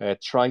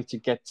trying to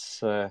get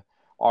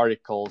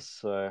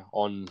articles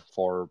on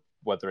for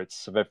whether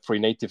it's Web3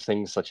 native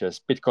things such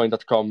as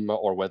Bitcoin.com,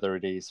 or whether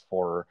it is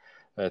for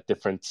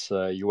different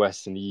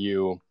US and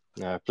EU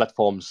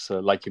platforms,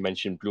 like you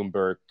mentioned,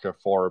 Bloomberg,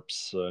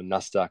 Forbes,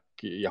 Nasdaq,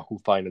 Yahoo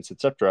Finance,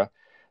 etc.,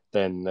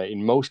 then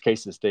in most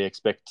cases they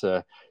expect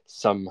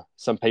some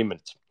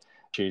payment,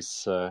 which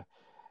is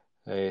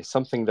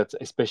something that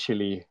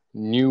especially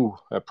new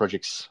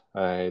projects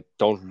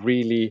don't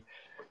really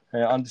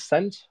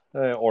understand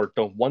or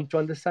don't want to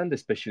understand,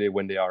 especially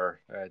when they are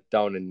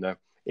down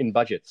in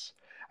budgets.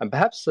 And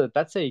perhaps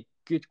that's a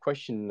good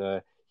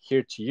question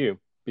here to you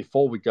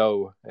before we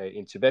go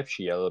into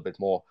Webshi a little bit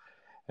more.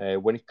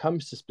 When it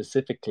comes to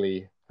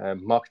specifically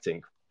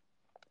marketing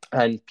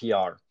and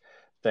PR,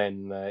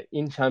 then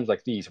in times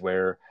like these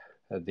where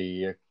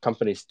the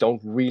companies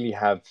don't really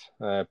have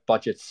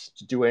budgets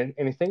to do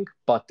anything,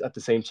 but at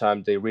the same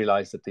time they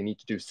realize that they need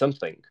to do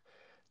something,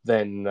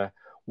 then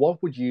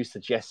what would you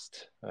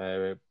suggest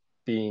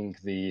being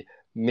the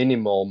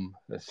minimum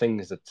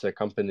things that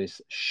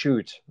companies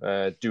should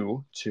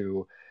do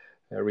to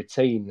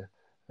retain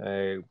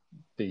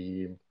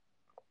the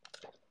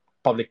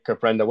public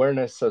brand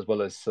awareness, as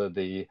well as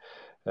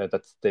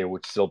that they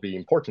would still be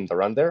important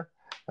around there,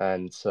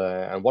 and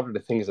what are the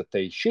things that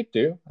they should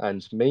do,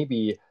 and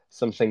maybe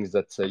some things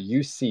that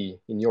you see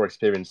in your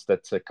experience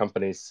that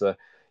companies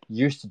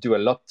used to do a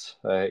lot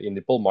in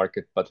the bull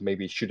market, but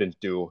maybe shouldn't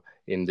do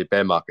in the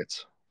bear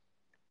market?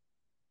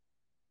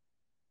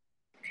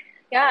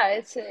 Yeah,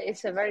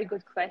 it's a very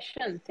good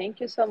question. Thank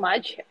you so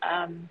much.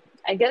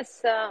 I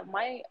guess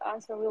my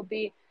answer will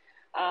be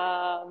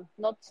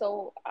not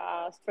so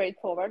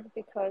straightforward,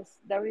 because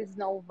there is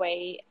no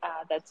way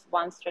that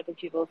one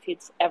strategy will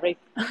fit every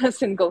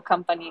single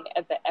company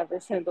at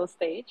every single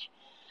stage.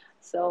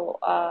 So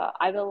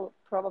I will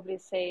probably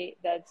say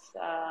that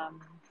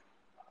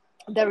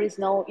there is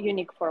no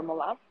unique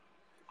formula.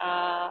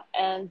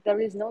 And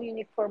there is no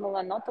unique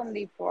formula not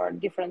only for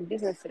different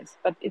businesses,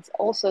 but it's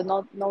also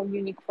no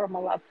unique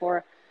formula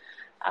for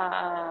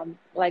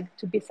like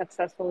to be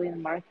successful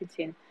in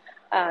marketing.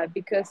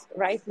 Because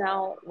right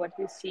now, what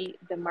we see,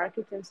 the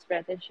marketing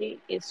strategy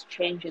is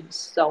changing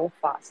so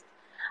fast.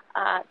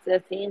 The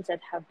things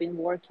that have been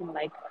working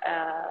like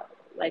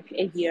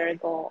a year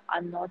ago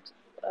are not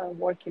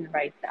working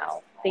right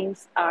now.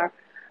 Things are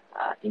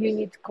you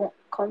need to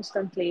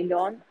constantly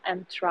learn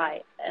and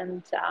try.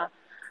 And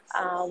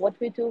what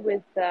we do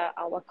with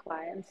our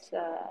clients,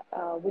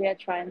 we are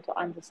trying to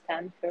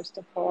understand first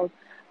of all,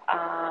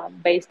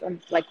 based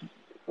on like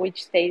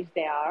which stage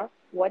they are,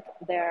 what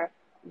their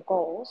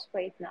goals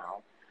right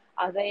now.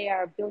 Are they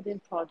are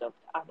building product?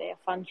 Are they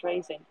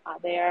fundraising? Are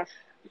they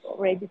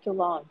ready to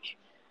launch?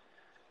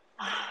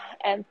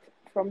 And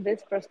from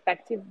this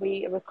perspective,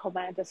 we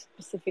recommend a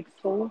specific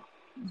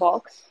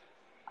toolbox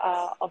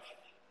of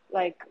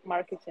like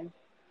marketing,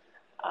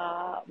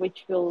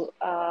 which will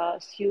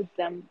suit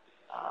them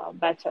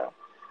better.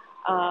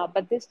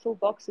 But this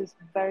toolbox is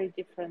very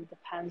different.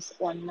 Depends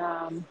on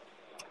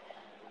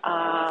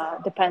the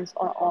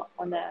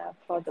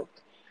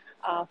product.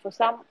 For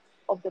some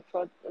of the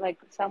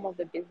some of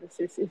the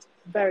businesses, it's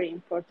very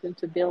important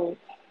to build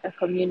a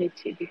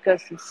community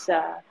because it's,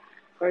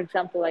 for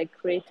example, like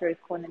creator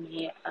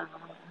economy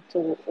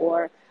tool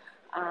or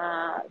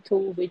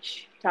tool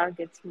which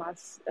targets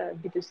mass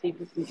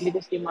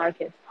B2C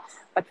market.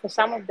 But for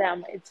some of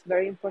them, it's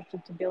very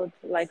important to build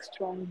like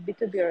strong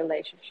B2B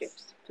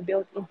relationships, to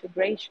build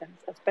integrations,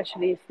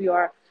 especially if you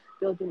are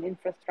building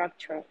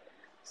infrastructure.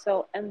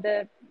 So, and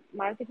the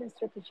marketing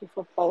strategy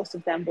for both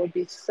of them will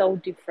be so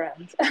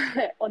different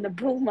on a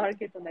bull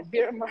market, on a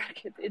bear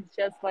market. It's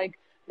just like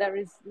there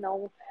is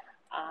no,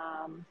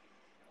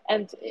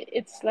 and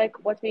it's like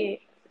what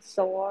we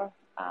saw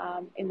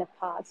in the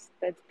past,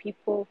 that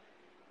people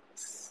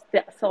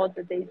thought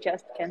that they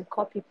just can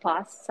copy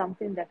paste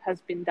something that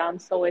has been done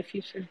so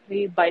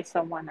efficiently by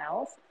someone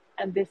else,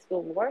 and this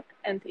will work,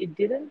 and it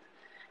didn't,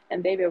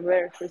 and they were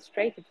very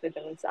frustrated with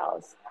the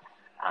results.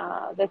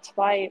 That's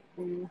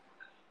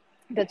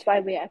why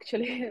we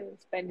actually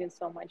spending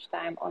so much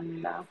time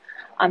on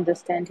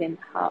understanding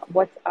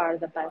what are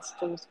the best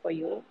tools for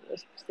you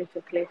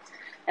specifically,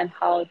 and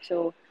how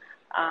to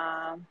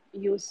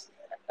use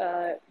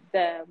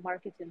the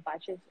marketing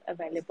budget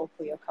available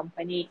for your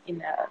company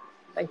in a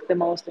like the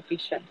most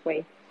efficient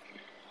way.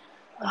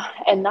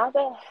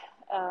 Another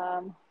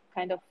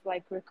kind of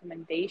like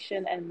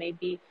recommendation, and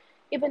maybe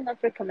even not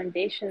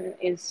recommendation,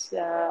 is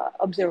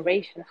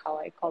observation, how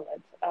I call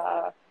it.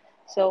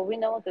 So we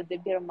know that the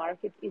bear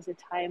market is a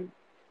time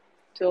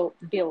to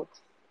build.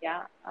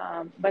 Yeah.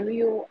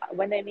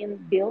 When I mean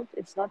build,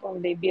 it's not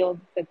only build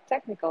the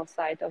technical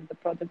side of the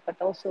product,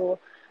 but also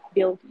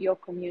build your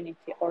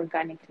community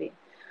organically.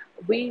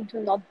 We do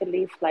not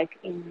believe like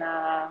in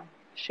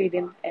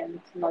shading and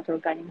not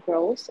organic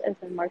growth. As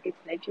a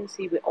marketing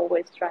agency, we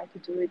always try to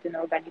do it in an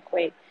organic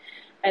way.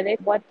 And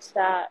what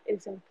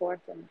is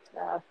important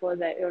for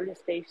the early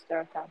stage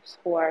startups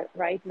who are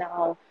right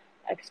now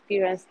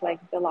experience like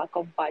the lack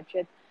of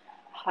budget,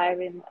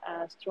 hiring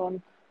a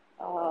strong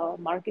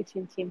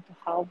marketing team to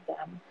help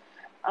them,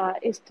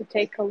 is to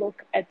take a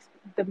look at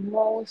the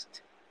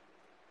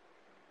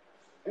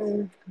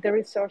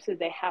resources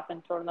they have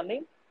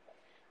internally,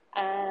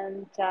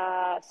 and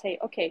say,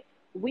 okay,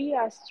 we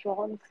are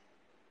strong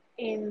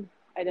in,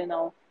 I don't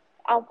know,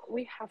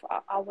 we have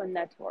our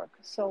network.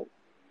 So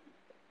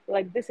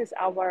like this is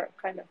our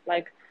kind of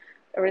like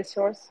a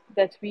resource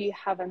that we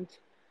haven't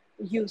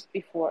used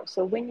before.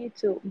 So we need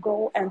to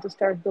go and to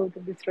start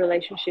building this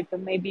relationship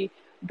and maybe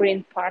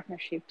bring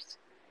partnerships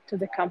to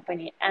the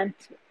company and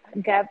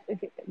get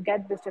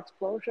this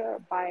exposure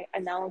by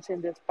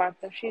announcing this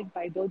partnership,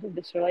 by building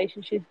this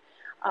relationship,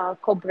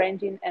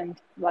 co-branding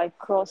and like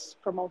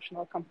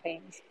cross-promotional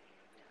campaigns.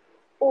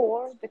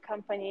 Or the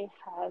company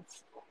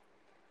has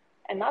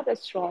another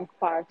strong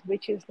part,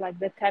 which is like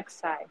the tech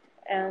side,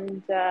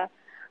 and their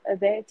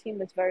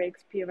team is very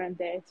experienced.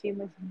 Their team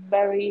is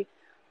very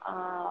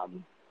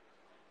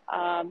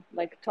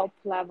like top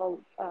level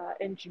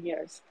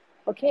engineers.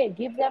 Okay,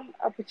 give them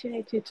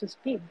opportunity to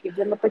speak. Give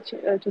them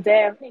opportunity to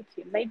their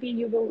community. Maybe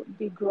you will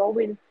be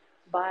growing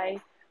by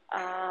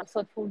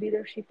thoughtful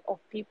leadership of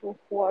people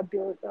who are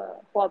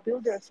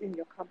builders in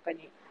your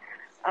company.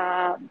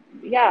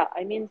 Yeah,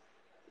 I mean,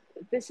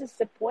 this is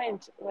the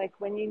point. Like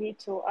when you need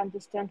to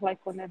understand, like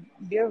on a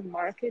beer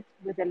market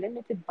with a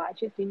limited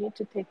budget, you need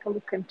to take a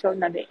look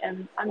internally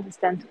and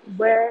understand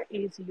where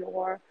is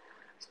your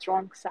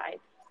strong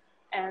side,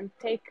 and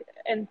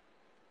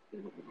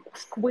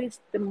squeeze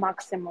the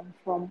maximum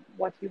from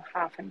what you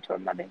have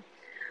internally.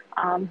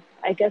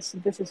 I guess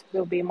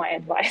will be my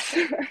advice.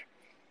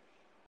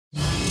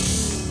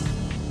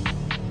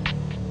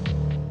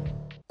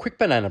 Quick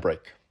banana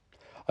break.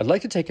 I'd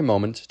like to take a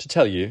moment to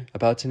tell you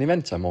about an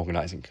event I'm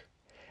organizing.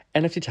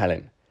 NFT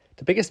Tallinn,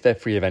 the biggest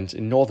Web3 event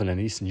in Northern and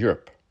Eastern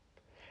Europe.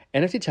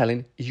 NFT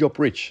Tallinn is your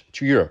bridge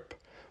to Europe,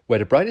 where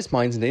the brightest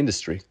minds in the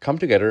industry come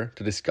together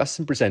to discuss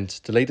and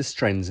present the latest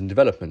trends and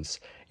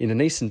developments in a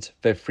nascent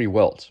Web3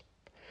 world.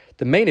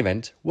 The main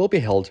event will be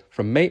held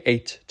from May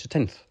 8th to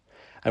 10th,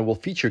 and will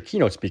feature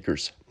keynote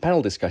speakers,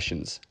 panel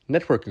discussions,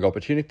 networking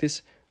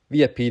opportunities,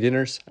 VIP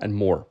dinners, and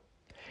more.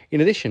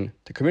 In addition,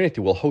 the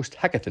community will host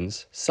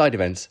hackathons, side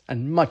events,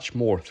 and much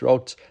more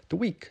throughout the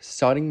week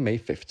starting May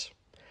 5th.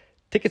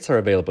 Tickets are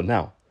available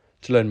now.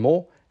 To learn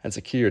more and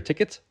secure your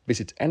ticket,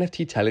 visit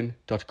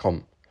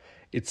nfttallinn.com.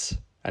 It's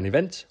an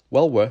event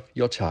well worth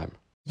your time.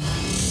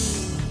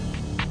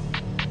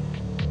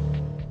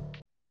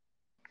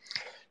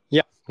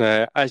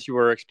 Yeah, as you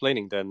were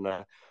explaining then,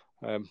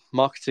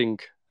 marketing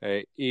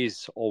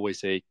is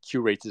always a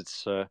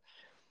curated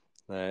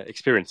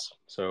experience.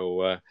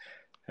 So,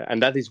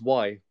 and that is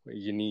why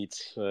you need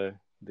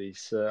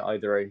these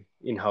either a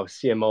in-house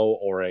CMO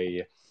or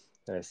a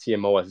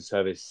CMO as a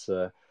service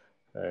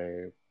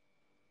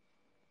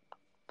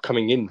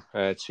coming in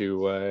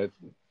to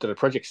the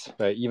projects,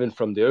 even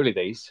from the early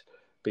days,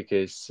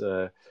 because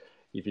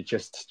if you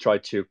just try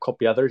to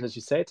copy others, as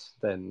you said,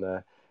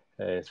 then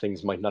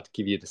things might not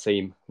give you the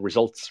same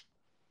results.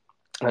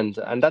 And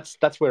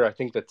that's where I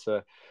think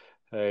that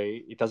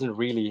it doesn't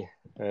really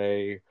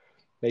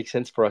make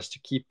sense for us to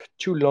keep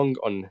too long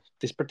on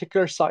this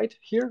particular side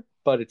here.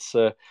 But it's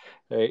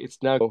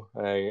now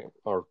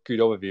our good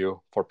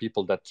overview for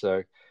people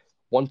that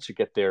want to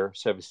get their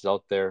services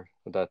out there.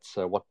 That's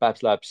what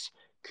BabsLabs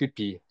could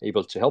be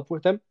able to help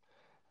with them.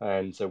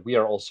 And we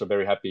are also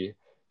very happy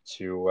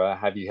to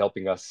have you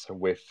helping us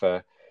with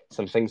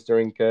some things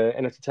during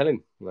NFT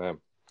Tallinn.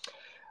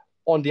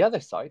 On the other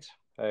side,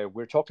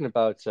 we're talking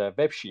about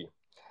Web3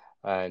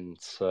 and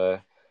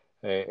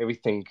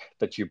everything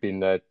that you've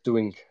been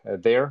doing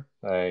there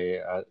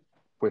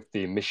with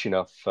the mission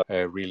of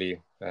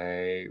really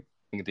the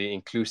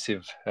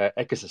inclusive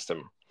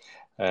ecosystem.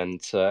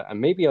 And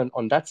maybe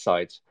on that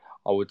side,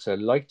 I would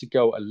like to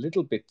go a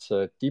little bit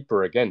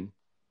deeper again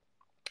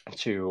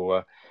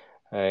to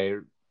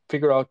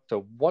figure out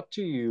what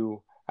do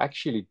you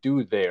actually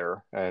do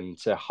there, and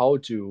how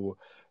do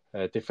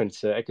different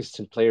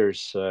ecosystem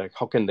players,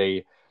 how can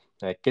they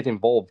get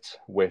involved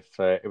with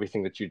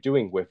everything that you're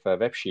doing with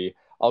Web3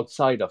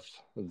 outside of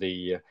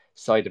the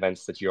side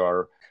events that you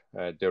are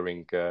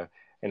during NFT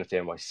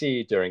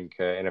NYC, during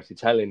NFT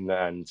Tallinn,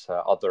 and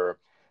other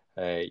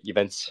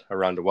events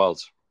around the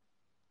world?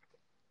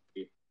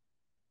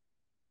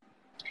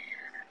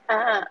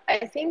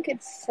 I think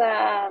it's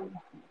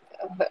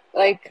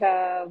like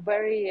a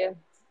very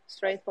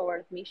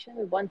straightforward mission.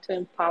 We want to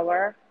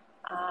empower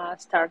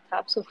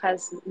startups who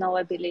has no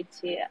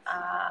ability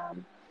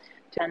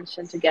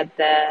to get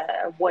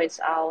the voice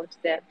out,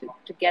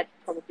 to get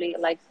probably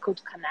like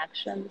good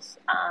connections,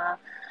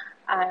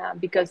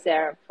 because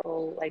they're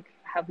like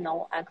have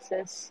no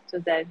access to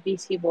the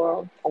VC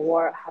world,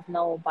 or have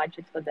no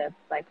budget for the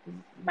like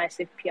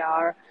massive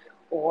PR,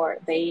 or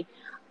they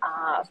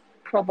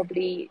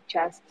probably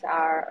just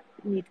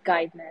need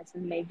guidance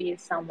and maybe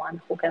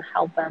someone who can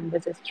help them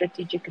with a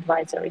strategic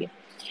advisory.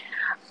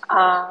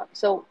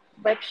 So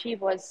Web3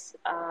 was,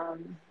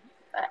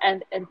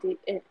 and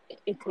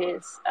it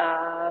is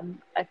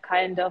a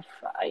kind of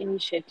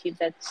initiative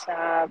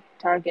that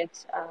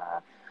targets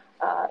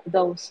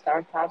those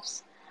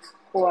startups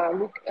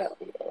who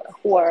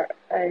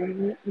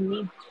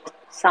need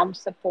some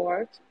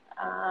support,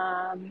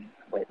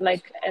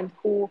 and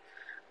who.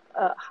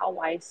 How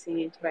I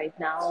see it right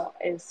now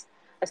is,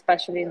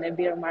 especially in the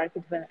beer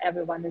market, when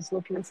everyone is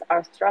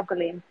are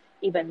struggling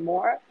even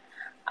more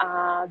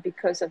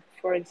because of,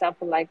 for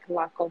example, like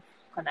lack of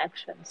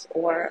connections,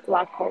 or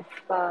lack of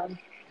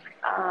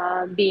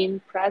being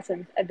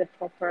present at the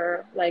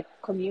proper like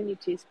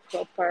communities,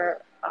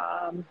 proper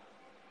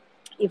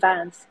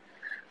events.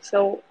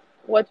 So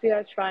what we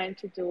are trying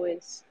to do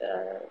is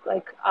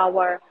like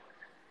our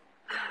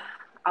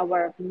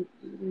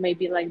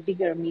maybe like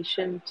bigger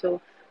mission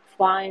to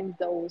find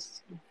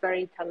those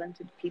very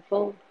talented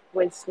people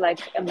with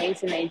like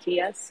amazing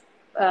ideas,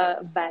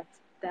 vet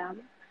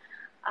them,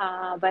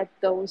 vet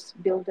those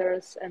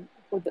builders and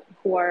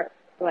who are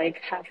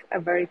like have a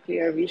very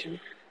clear vision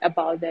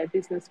about their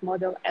business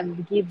model,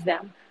 and give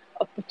them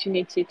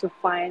opportunity to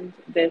find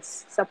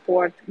this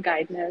support,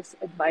 guidance,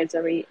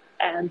 advisory,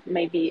 and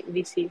maybe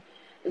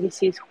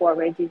VCs who are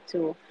ready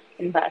to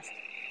invest.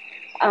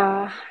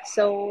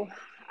 So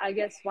I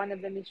guess one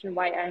of the reasons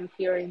why I'm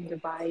here in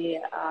Dubai,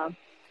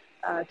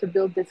 to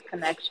build these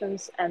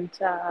connections, and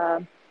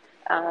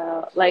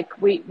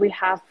like we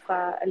have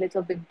a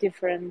little bit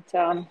different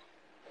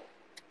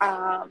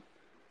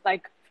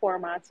like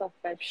formats of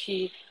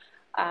Web3,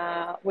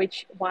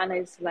 which one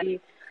is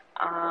like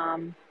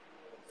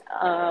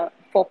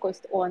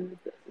focused on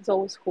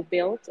those who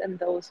build and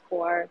those who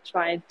are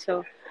trying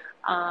to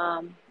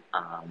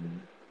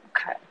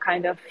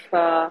kind of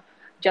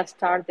just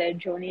start their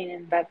journey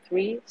in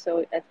Web3,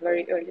 so at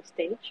very early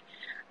stage.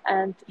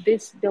 And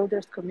these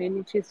builders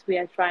communities we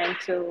are trying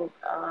to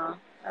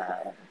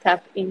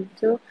tap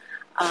into.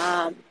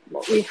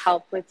 We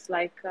help with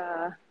like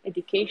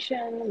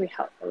education. We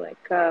help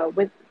like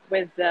with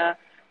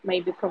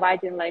maybe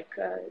providing like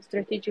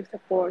strategic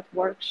support,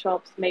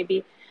 workshops.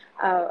 Maybe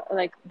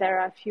like there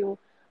are a few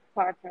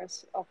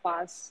partners of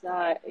us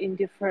in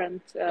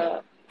different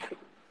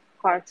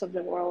parts of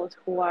the world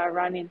who are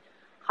running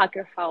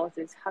hacker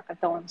houses,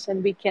 hackathons,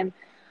 and we can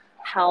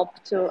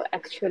help to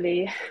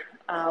actually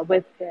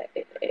with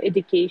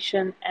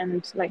education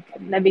and like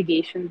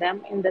navigation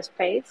them in the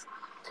space.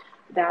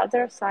 The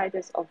other side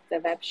is of the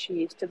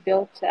WebShe is to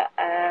build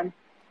a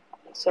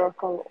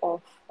circle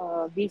of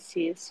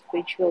VCs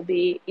which will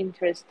be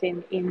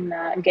interested in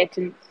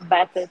getting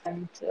better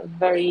and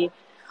very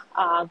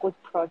good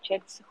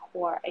projects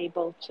who are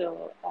able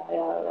to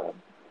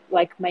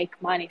like make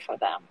money for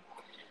them.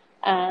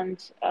 And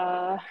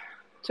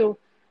to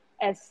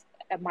as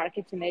a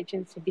marketing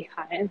agency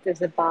behind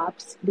as a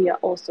BabsLabs, we are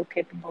also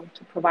capable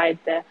to provide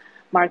the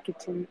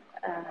marketing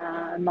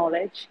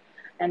knowledge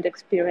and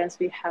experience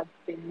we have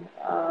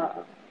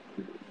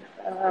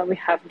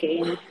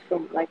gained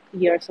from like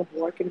years of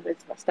working with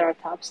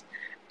startups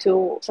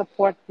to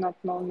support not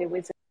only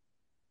with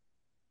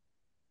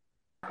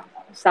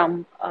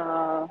some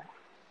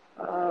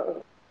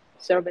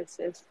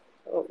services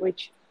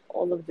which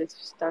all of these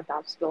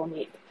startups will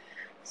need.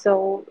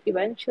 So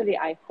eventually,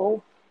 I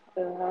hope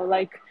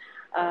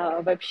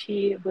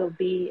WebShe will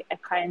be a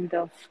kind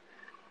of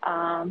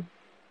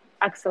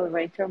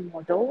accelerator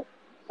model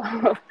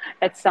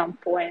at some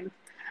point,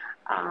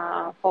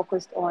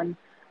 focused on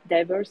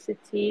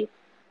diversity,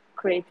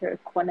 creator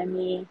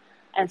economy,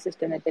 and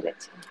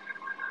sustainability.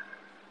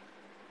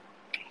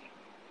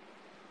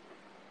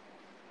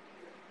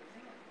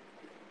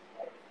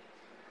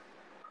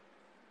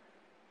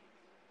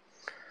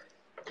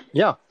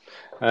 Yeah,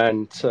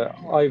 and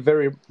I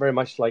very, very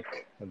much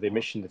like the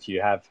mission that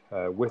you have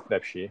with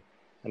WebShe,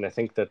 and I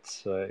think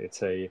that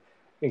it's a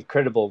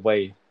incredible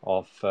way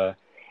of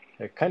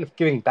kind of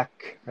giving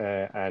back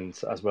and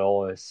as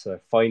well as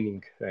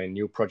finding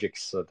new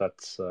projects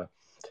that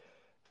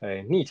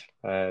need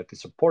the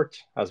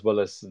support as well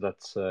as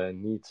that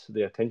need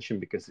the attention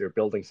because they're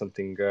building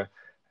something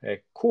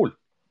cool.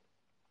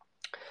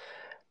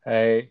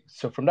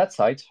 So from that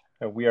side,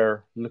 we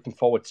are looking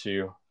forward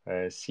to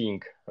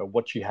seeing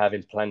what you have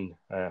in plan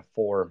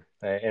for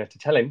NFT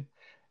Tallinn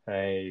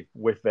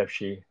with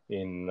WebShe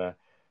in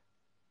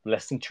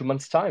less than 2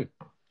 months' time.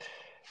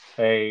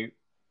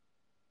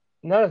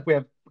 Now that we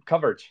have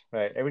covered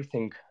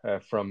everything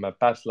from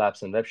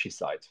BabsLabs and WebShe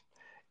side,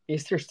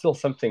 is there still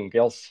something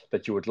else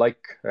that you would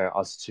like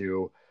us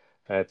to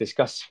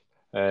discuss?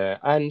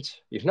 And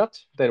if not,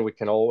 then we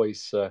can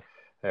always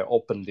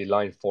open the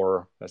line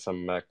for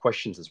some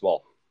questions as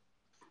well.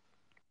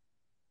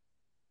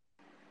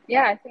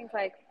 Yeah, I think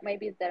like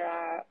maybe there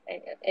are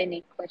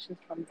any questions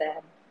from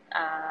the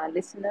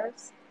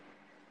listeners.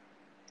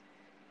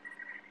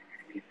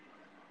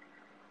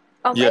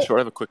 Oh, yeah, sure. I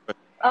have a quick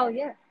question. Oh,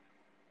 yeah,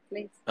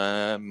 please.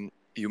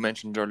 You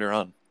mentioned earlier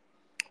on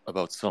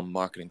about some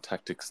marketing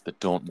tactics that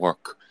don't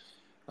work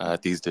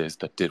these days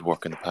that did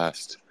work in the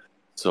past.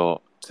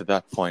 So to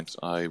that point,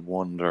 I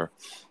wonder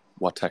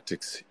what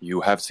tactics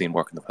you have seen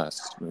work in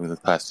the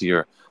past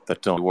year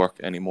that don't work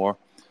anymore,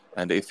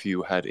 and if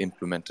you had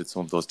implemented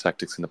some of those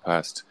tactics in the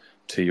past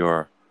to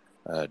your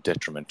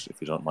detriment,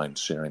 if you don't mind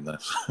sharing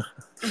that.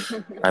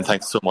 And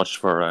thanks so much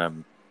for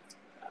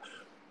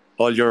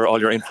all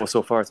your info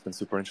so far. It's been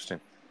super interesting.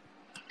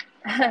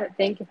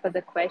 Thank you for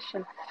the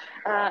question.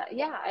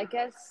 Yeah, I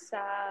guess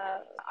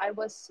I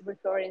was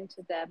referring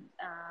to the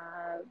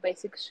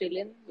basic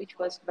shilling, which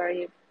was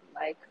very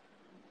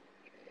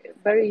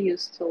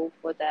useful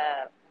for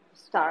the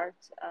start,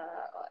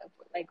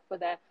 for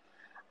the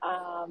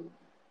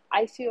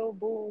ICO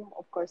boom,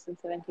 of course, in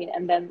 17,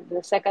 and then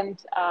the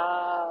second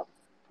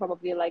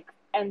probably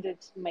ended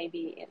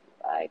maybe in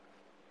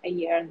a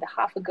year and a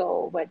half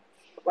ago,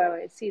 where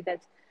I see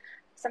that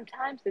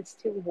sometimes it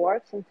still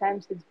works,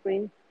 sometimes it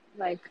brings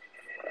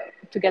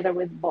together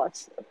with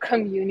bots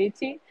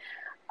community,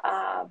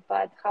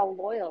 but how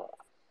loyal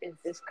is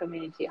this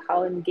community?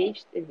 How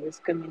engaged is this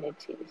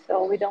community?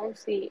 So we don't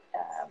see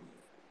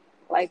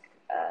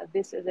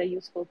this as a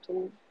useful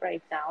tool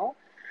right now.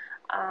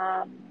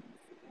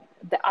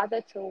 The other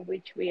tool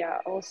which we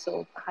are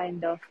also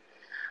kind of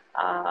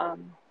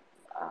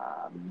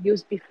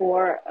used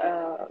before,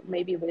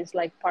 maybe with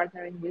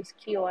partnering with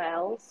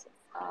QOLs,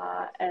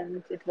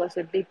 and it was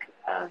a big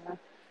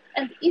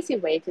and easy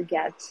way to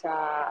get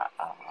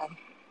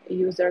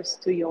users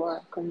to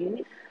your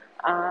community.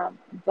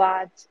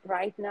 But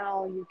right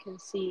now you can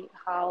see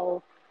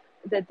how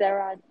that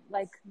there are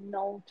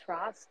no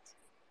trust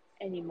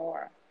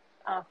anymore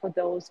for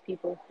those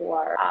people who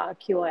are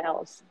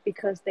QOLs,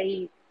 because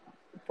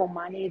for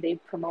money they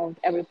promote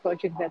every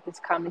project that is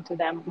coming to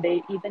them.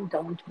 They even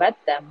don't vet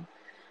them.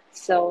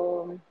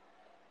 So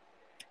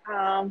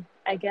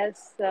I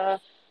guess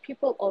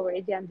people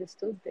already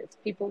understood this.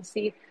 People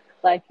see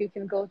you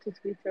can go to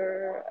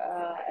Twitter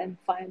and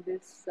find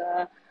this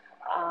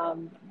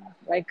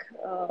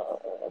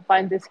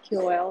find this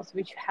QOLs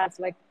which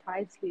has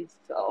price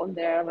lists on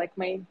their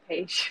main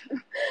page.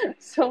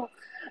 So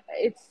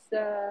it's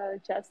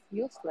just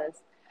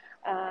useless.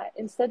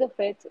 Instead of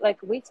it,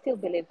 we still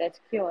believe that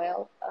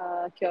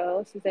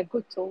QOLs is a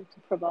good tool to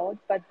promote,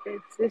 but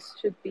this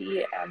should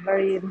be a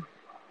very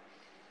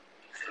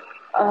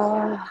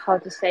How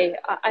to say?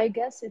 I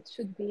guess it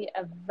should be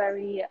a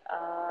very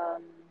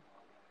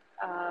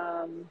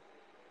um,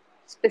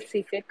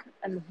 specific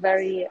and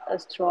very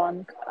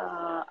strong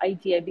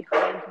idea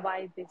behind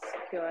why this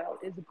QL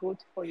is good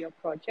for your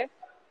project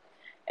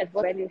and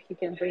what value he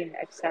can bring,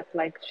 except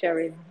like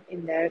sharing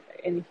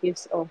in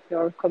his or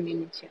your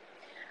community.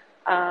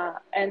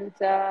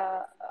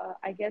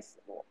 I guess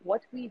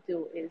what we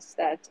do is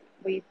that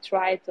we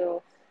try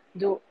to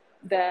do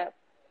the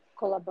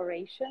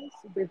collaborations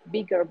with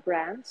bigger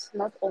brands,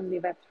 not only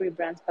Web3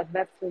 brands, but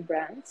Web2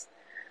 brands,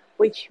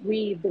 which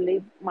we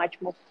believe much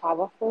more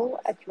powerful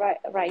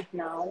right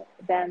now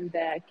than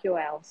the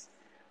QLs.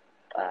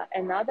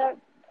 Another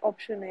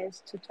option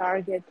is to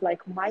target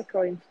like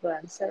micro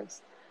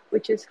influencers,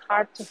 which is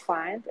hard to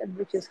find and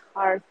which is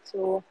hard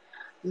to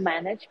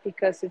manage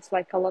because it's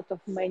like a lot of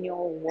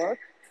manual work.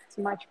 It's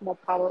much more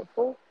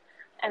powerful,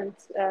 and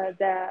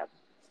the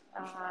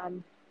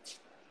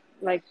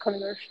like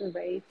conversion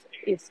rate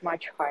is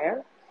much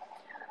higher.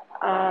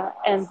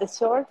 And the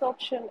third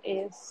option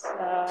is,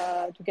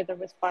 together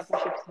with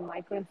partnerships and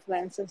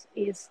micro-influencers,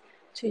 is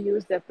to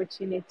use the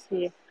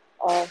opportunity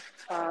of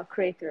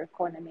creator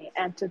economy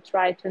and to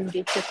try to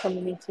engage the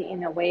community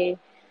in a way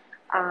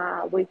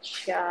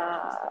which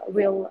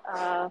will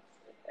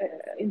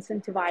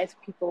incentivize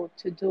people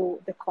to do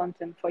the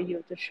content for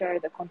you, to share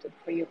the content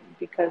for you,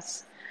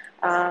 because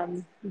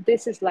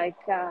this is like,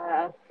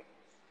 I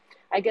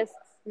guess,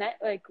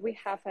 like we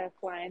have a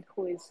client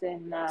who is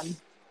in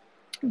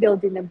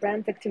building a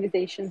brand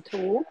activation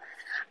tool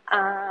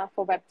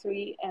for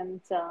Web3,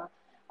 and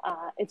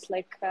it's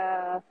like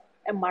a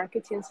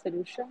marketing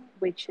solution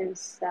which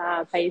is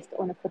based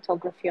on a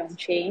photography on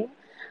chain,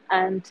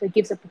 and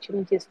gives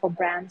opportunities for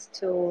brands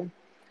to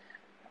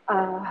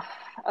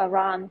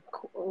run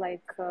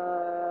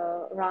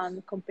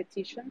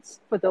competitions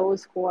for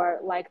those who are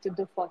like to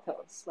do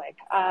photos,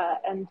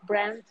 and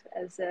brand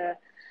as a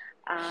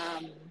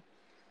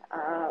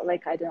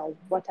like, I don't know,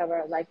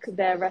 whatever, like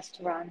the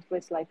restaurant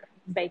with like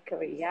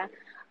bakery, yeah.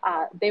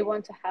 They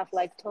want to have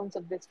like tons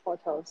of these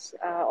photos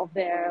of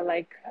their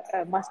like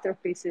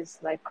masterpieces,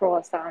 like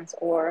croissants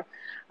or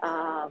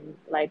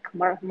like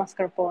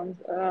mascarpone,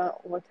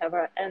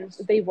 whatever, and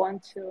they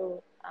want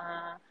to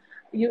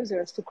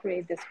users to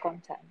create this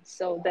content.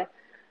 So that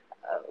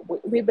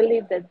we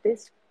believe that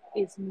this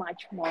is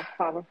much more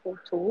powerful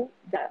tool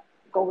that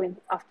going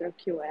after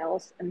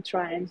QLs and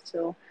trying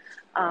to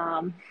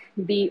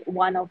be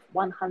one of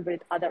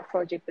 100 other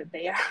projects that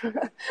they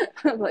are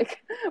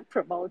like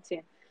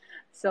promoting.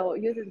 So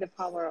using the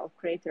power of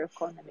creator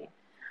economy.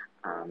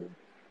 I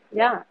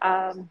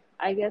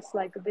guess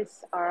like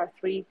these are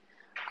three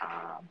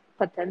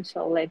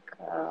potential like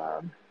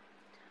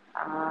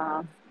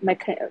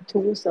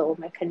tools or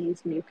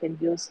mechanism you can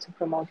use to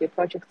promote your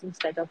project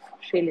instead of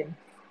shilling.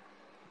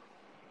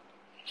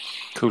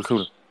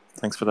 Cool.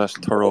 Thanks for that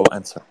thorough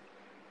answer.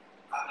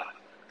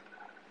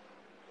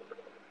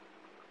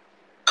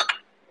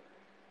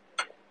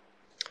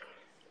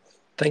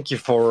 Thank you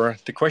for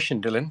the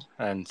question, Dylan,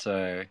 and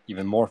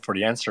even more for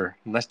the answer,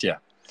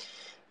 Nastya.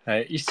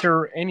 Is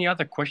there any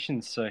other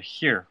questions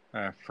here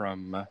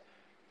from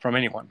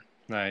anyone?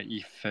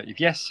 If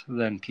yes,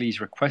 then please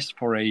request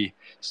for a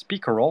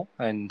speaker role,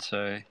 and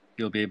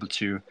you'll be able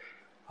to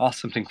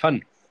ask something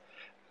fun.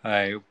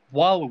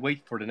 While we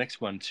wait for the next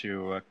one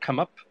to come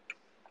up,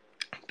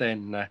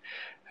 then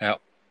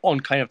on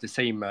kind of the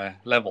same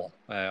level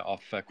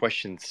of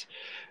questions,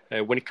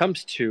 when it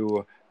comes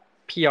to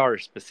PR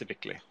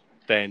specifically,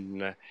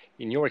 then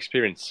in your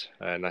experience,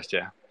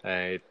 Nastya,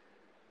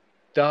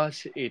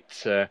 does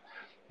it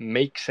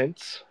make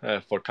sense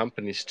for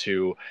companies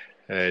to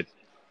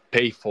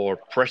pay for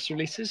press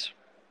releases,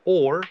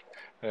 or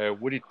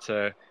would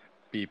it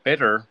be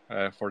better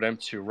for them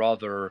to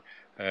rather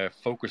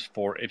focus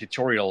for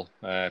editorial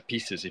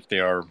pieces if they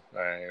are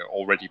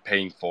already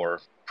paying for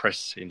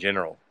press in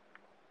general?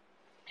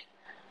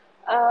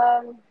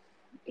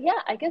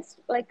 Yeah, I guess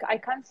like I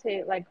can't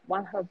say like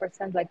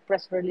 100% like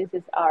press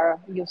releases are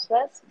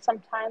useless.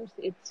 Sometimes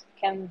it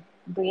can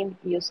bring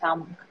you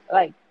some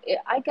like,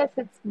 I guess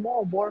it's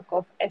more work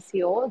of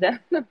SEO than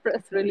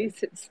press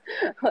releases,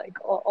 like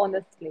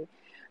honestly.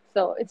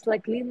 So it's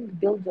like lean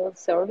build those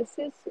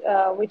services,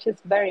 which is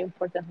very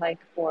important, like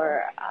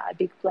for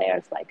big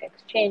players like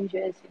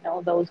exchanges, you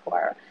know, those who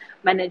are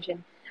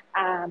managing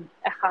a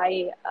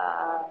high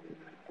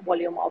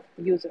volume of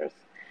users.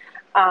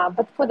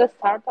 But for the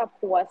startup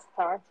who are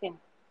starting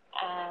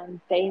and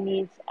they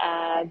need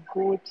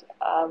good,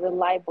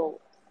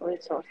 reliable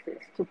resources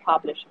to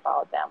publish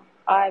about them,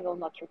 I will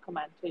not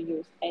recommend to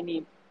use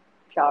any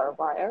PR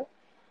wire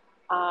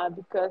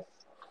because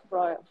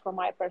from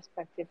my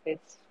perspective,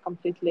 it's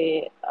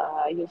completely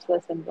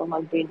useless and will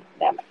not bring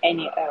them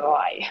any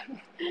ROI.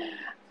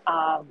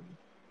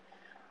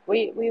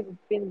 We've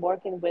been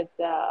working with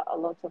a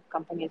lot of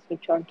companies who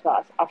turn to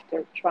us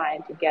after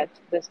trying to get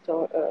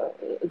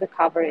the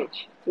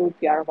coverage through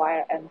PR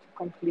wire and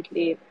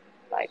completely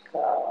like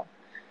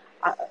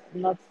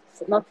not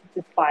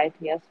satisfied,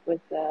 yes,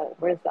 with the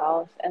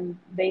results, and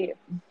they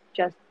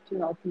just do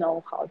not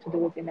know how to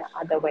do it in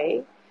another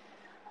way.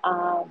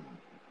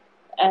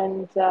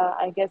 And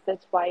I guess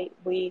that's why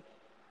we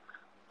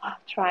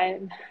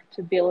trying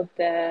to build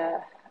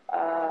the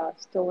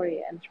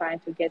story and trying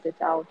to get it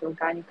out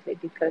organically,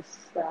 because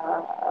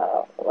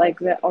like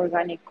the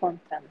organic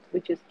content,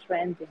 which is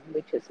trending,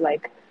 which is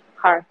like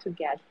hard to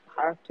get,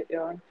 hard to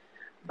earn.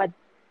 But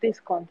this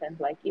content,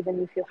 like even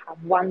if you have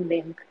one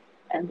link,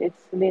 and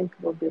its link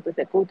will be with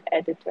a good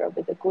editor,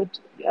 with a good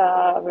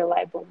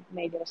reliable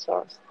media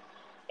source,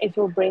 it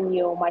will bring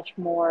you much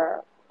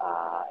more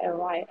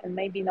ROI, and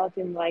maybe not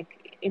in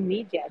like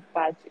immediate,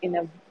 but in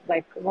a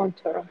like long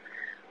term.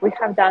 We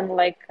have done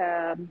like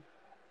a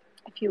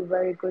few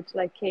very good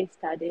like case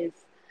studies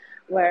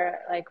where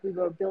like we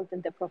were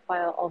building the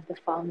profile of the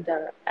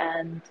founder,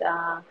 and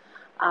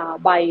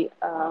by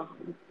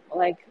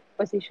like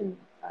position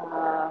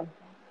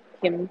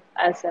him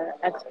as an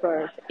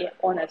expert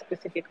on a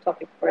specific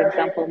topic, for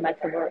example,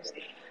 metaverse.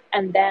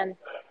 And then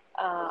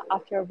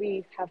after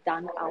we have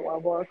done our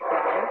work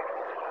well,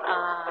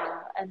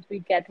 and we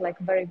get like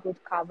very good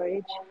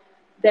coverage,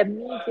 the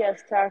media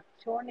start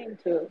turning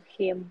to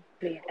him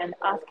and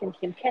asking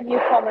him, can you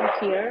comment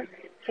here?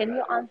 Can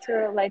you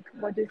answer, like,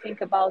 what do you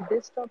think about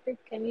this topic?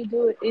 Can you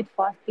do it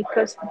fast?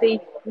 Because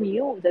they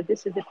knew that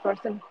this is a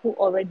person who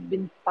already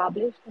been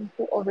published and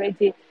who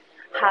already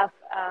have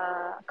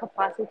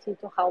capacity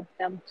to help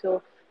them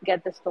to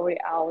get the story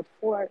out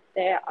for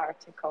their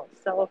article.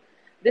 So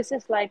this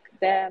is like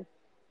the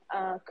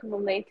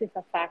cumulative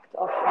effect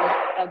of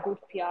a good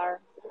PR,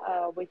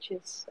 which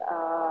is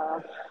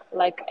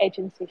like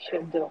agency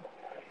should do.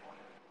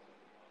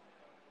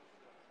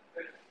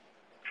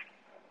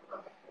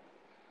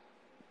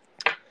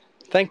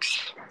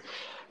 Thanks.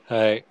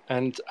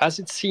 And as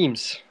it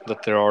seems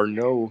that there are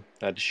no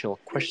additional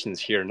questions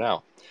here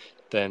now,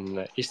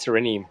 then is there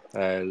any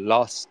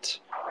last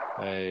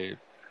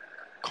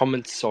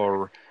comments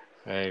or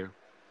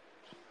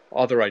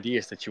other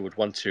ideas that you would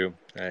want to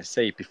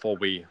say before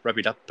we wrap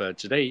it up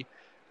today,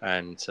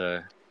 and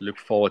look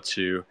forward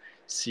to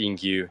seeing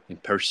you in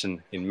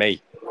person in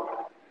May?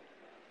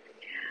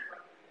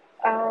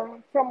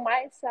 From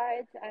my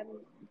side, I'm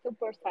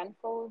super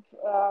thankful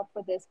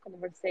for this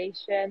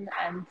conversation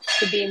and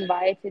to be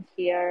invited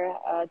here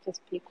to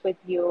speak with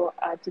you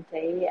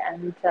today.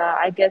 And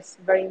I guess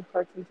very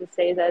important to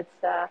say that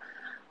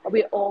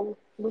we're all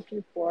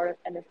looking for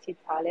NFT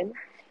Tallinn.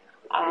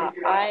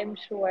 I'm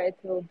sure it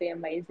will be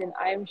amazing.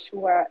 I'm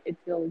sure it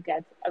will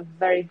get a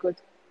very good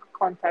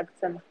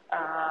contacts and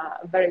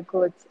very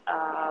good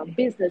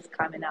business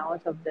coming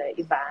out of the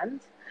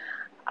event.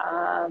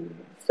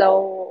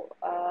 So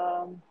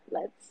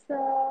let's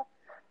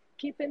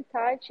keep in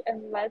touch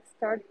and let's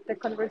start the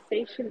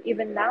conversation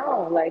even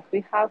now. Like,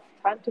 we have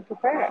time to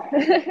prepare.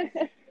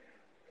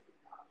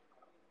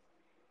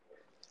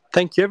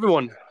 Thank you,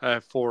 everyone,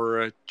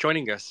 for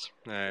joining us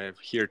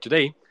here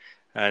today.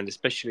 And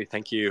especially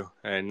thank you,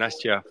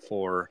 Nastya,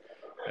 for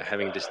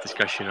having this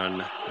discussion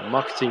on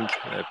marketing,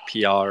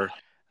 PR,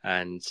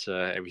 and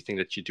everything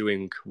that you're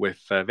doing with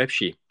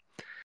Web3.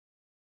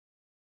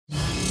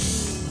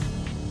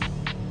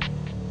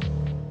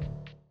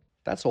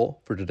 That's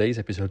all for today's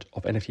episode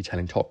of NFT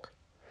Tallinn Talk.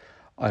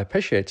 I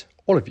appreciate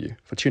all of you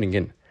for tuning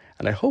in,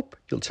 and I hope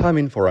you'll chime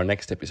in for our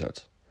next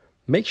episode.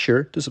 Make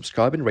sure to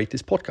subscribe and rate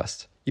this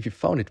podcast if you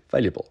found it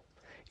valuable.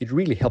 It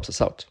really helps us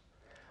out.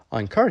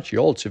 I encourage you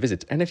all to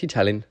visit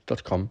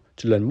nfttallinn.com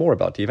to learn more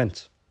about the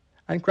event,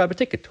 and grab a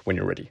ticket when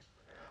you're ready.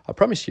 I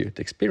promise you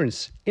the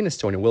experience in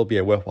Estonia will be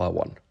a worthwhile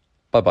one.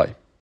 Bye-bye.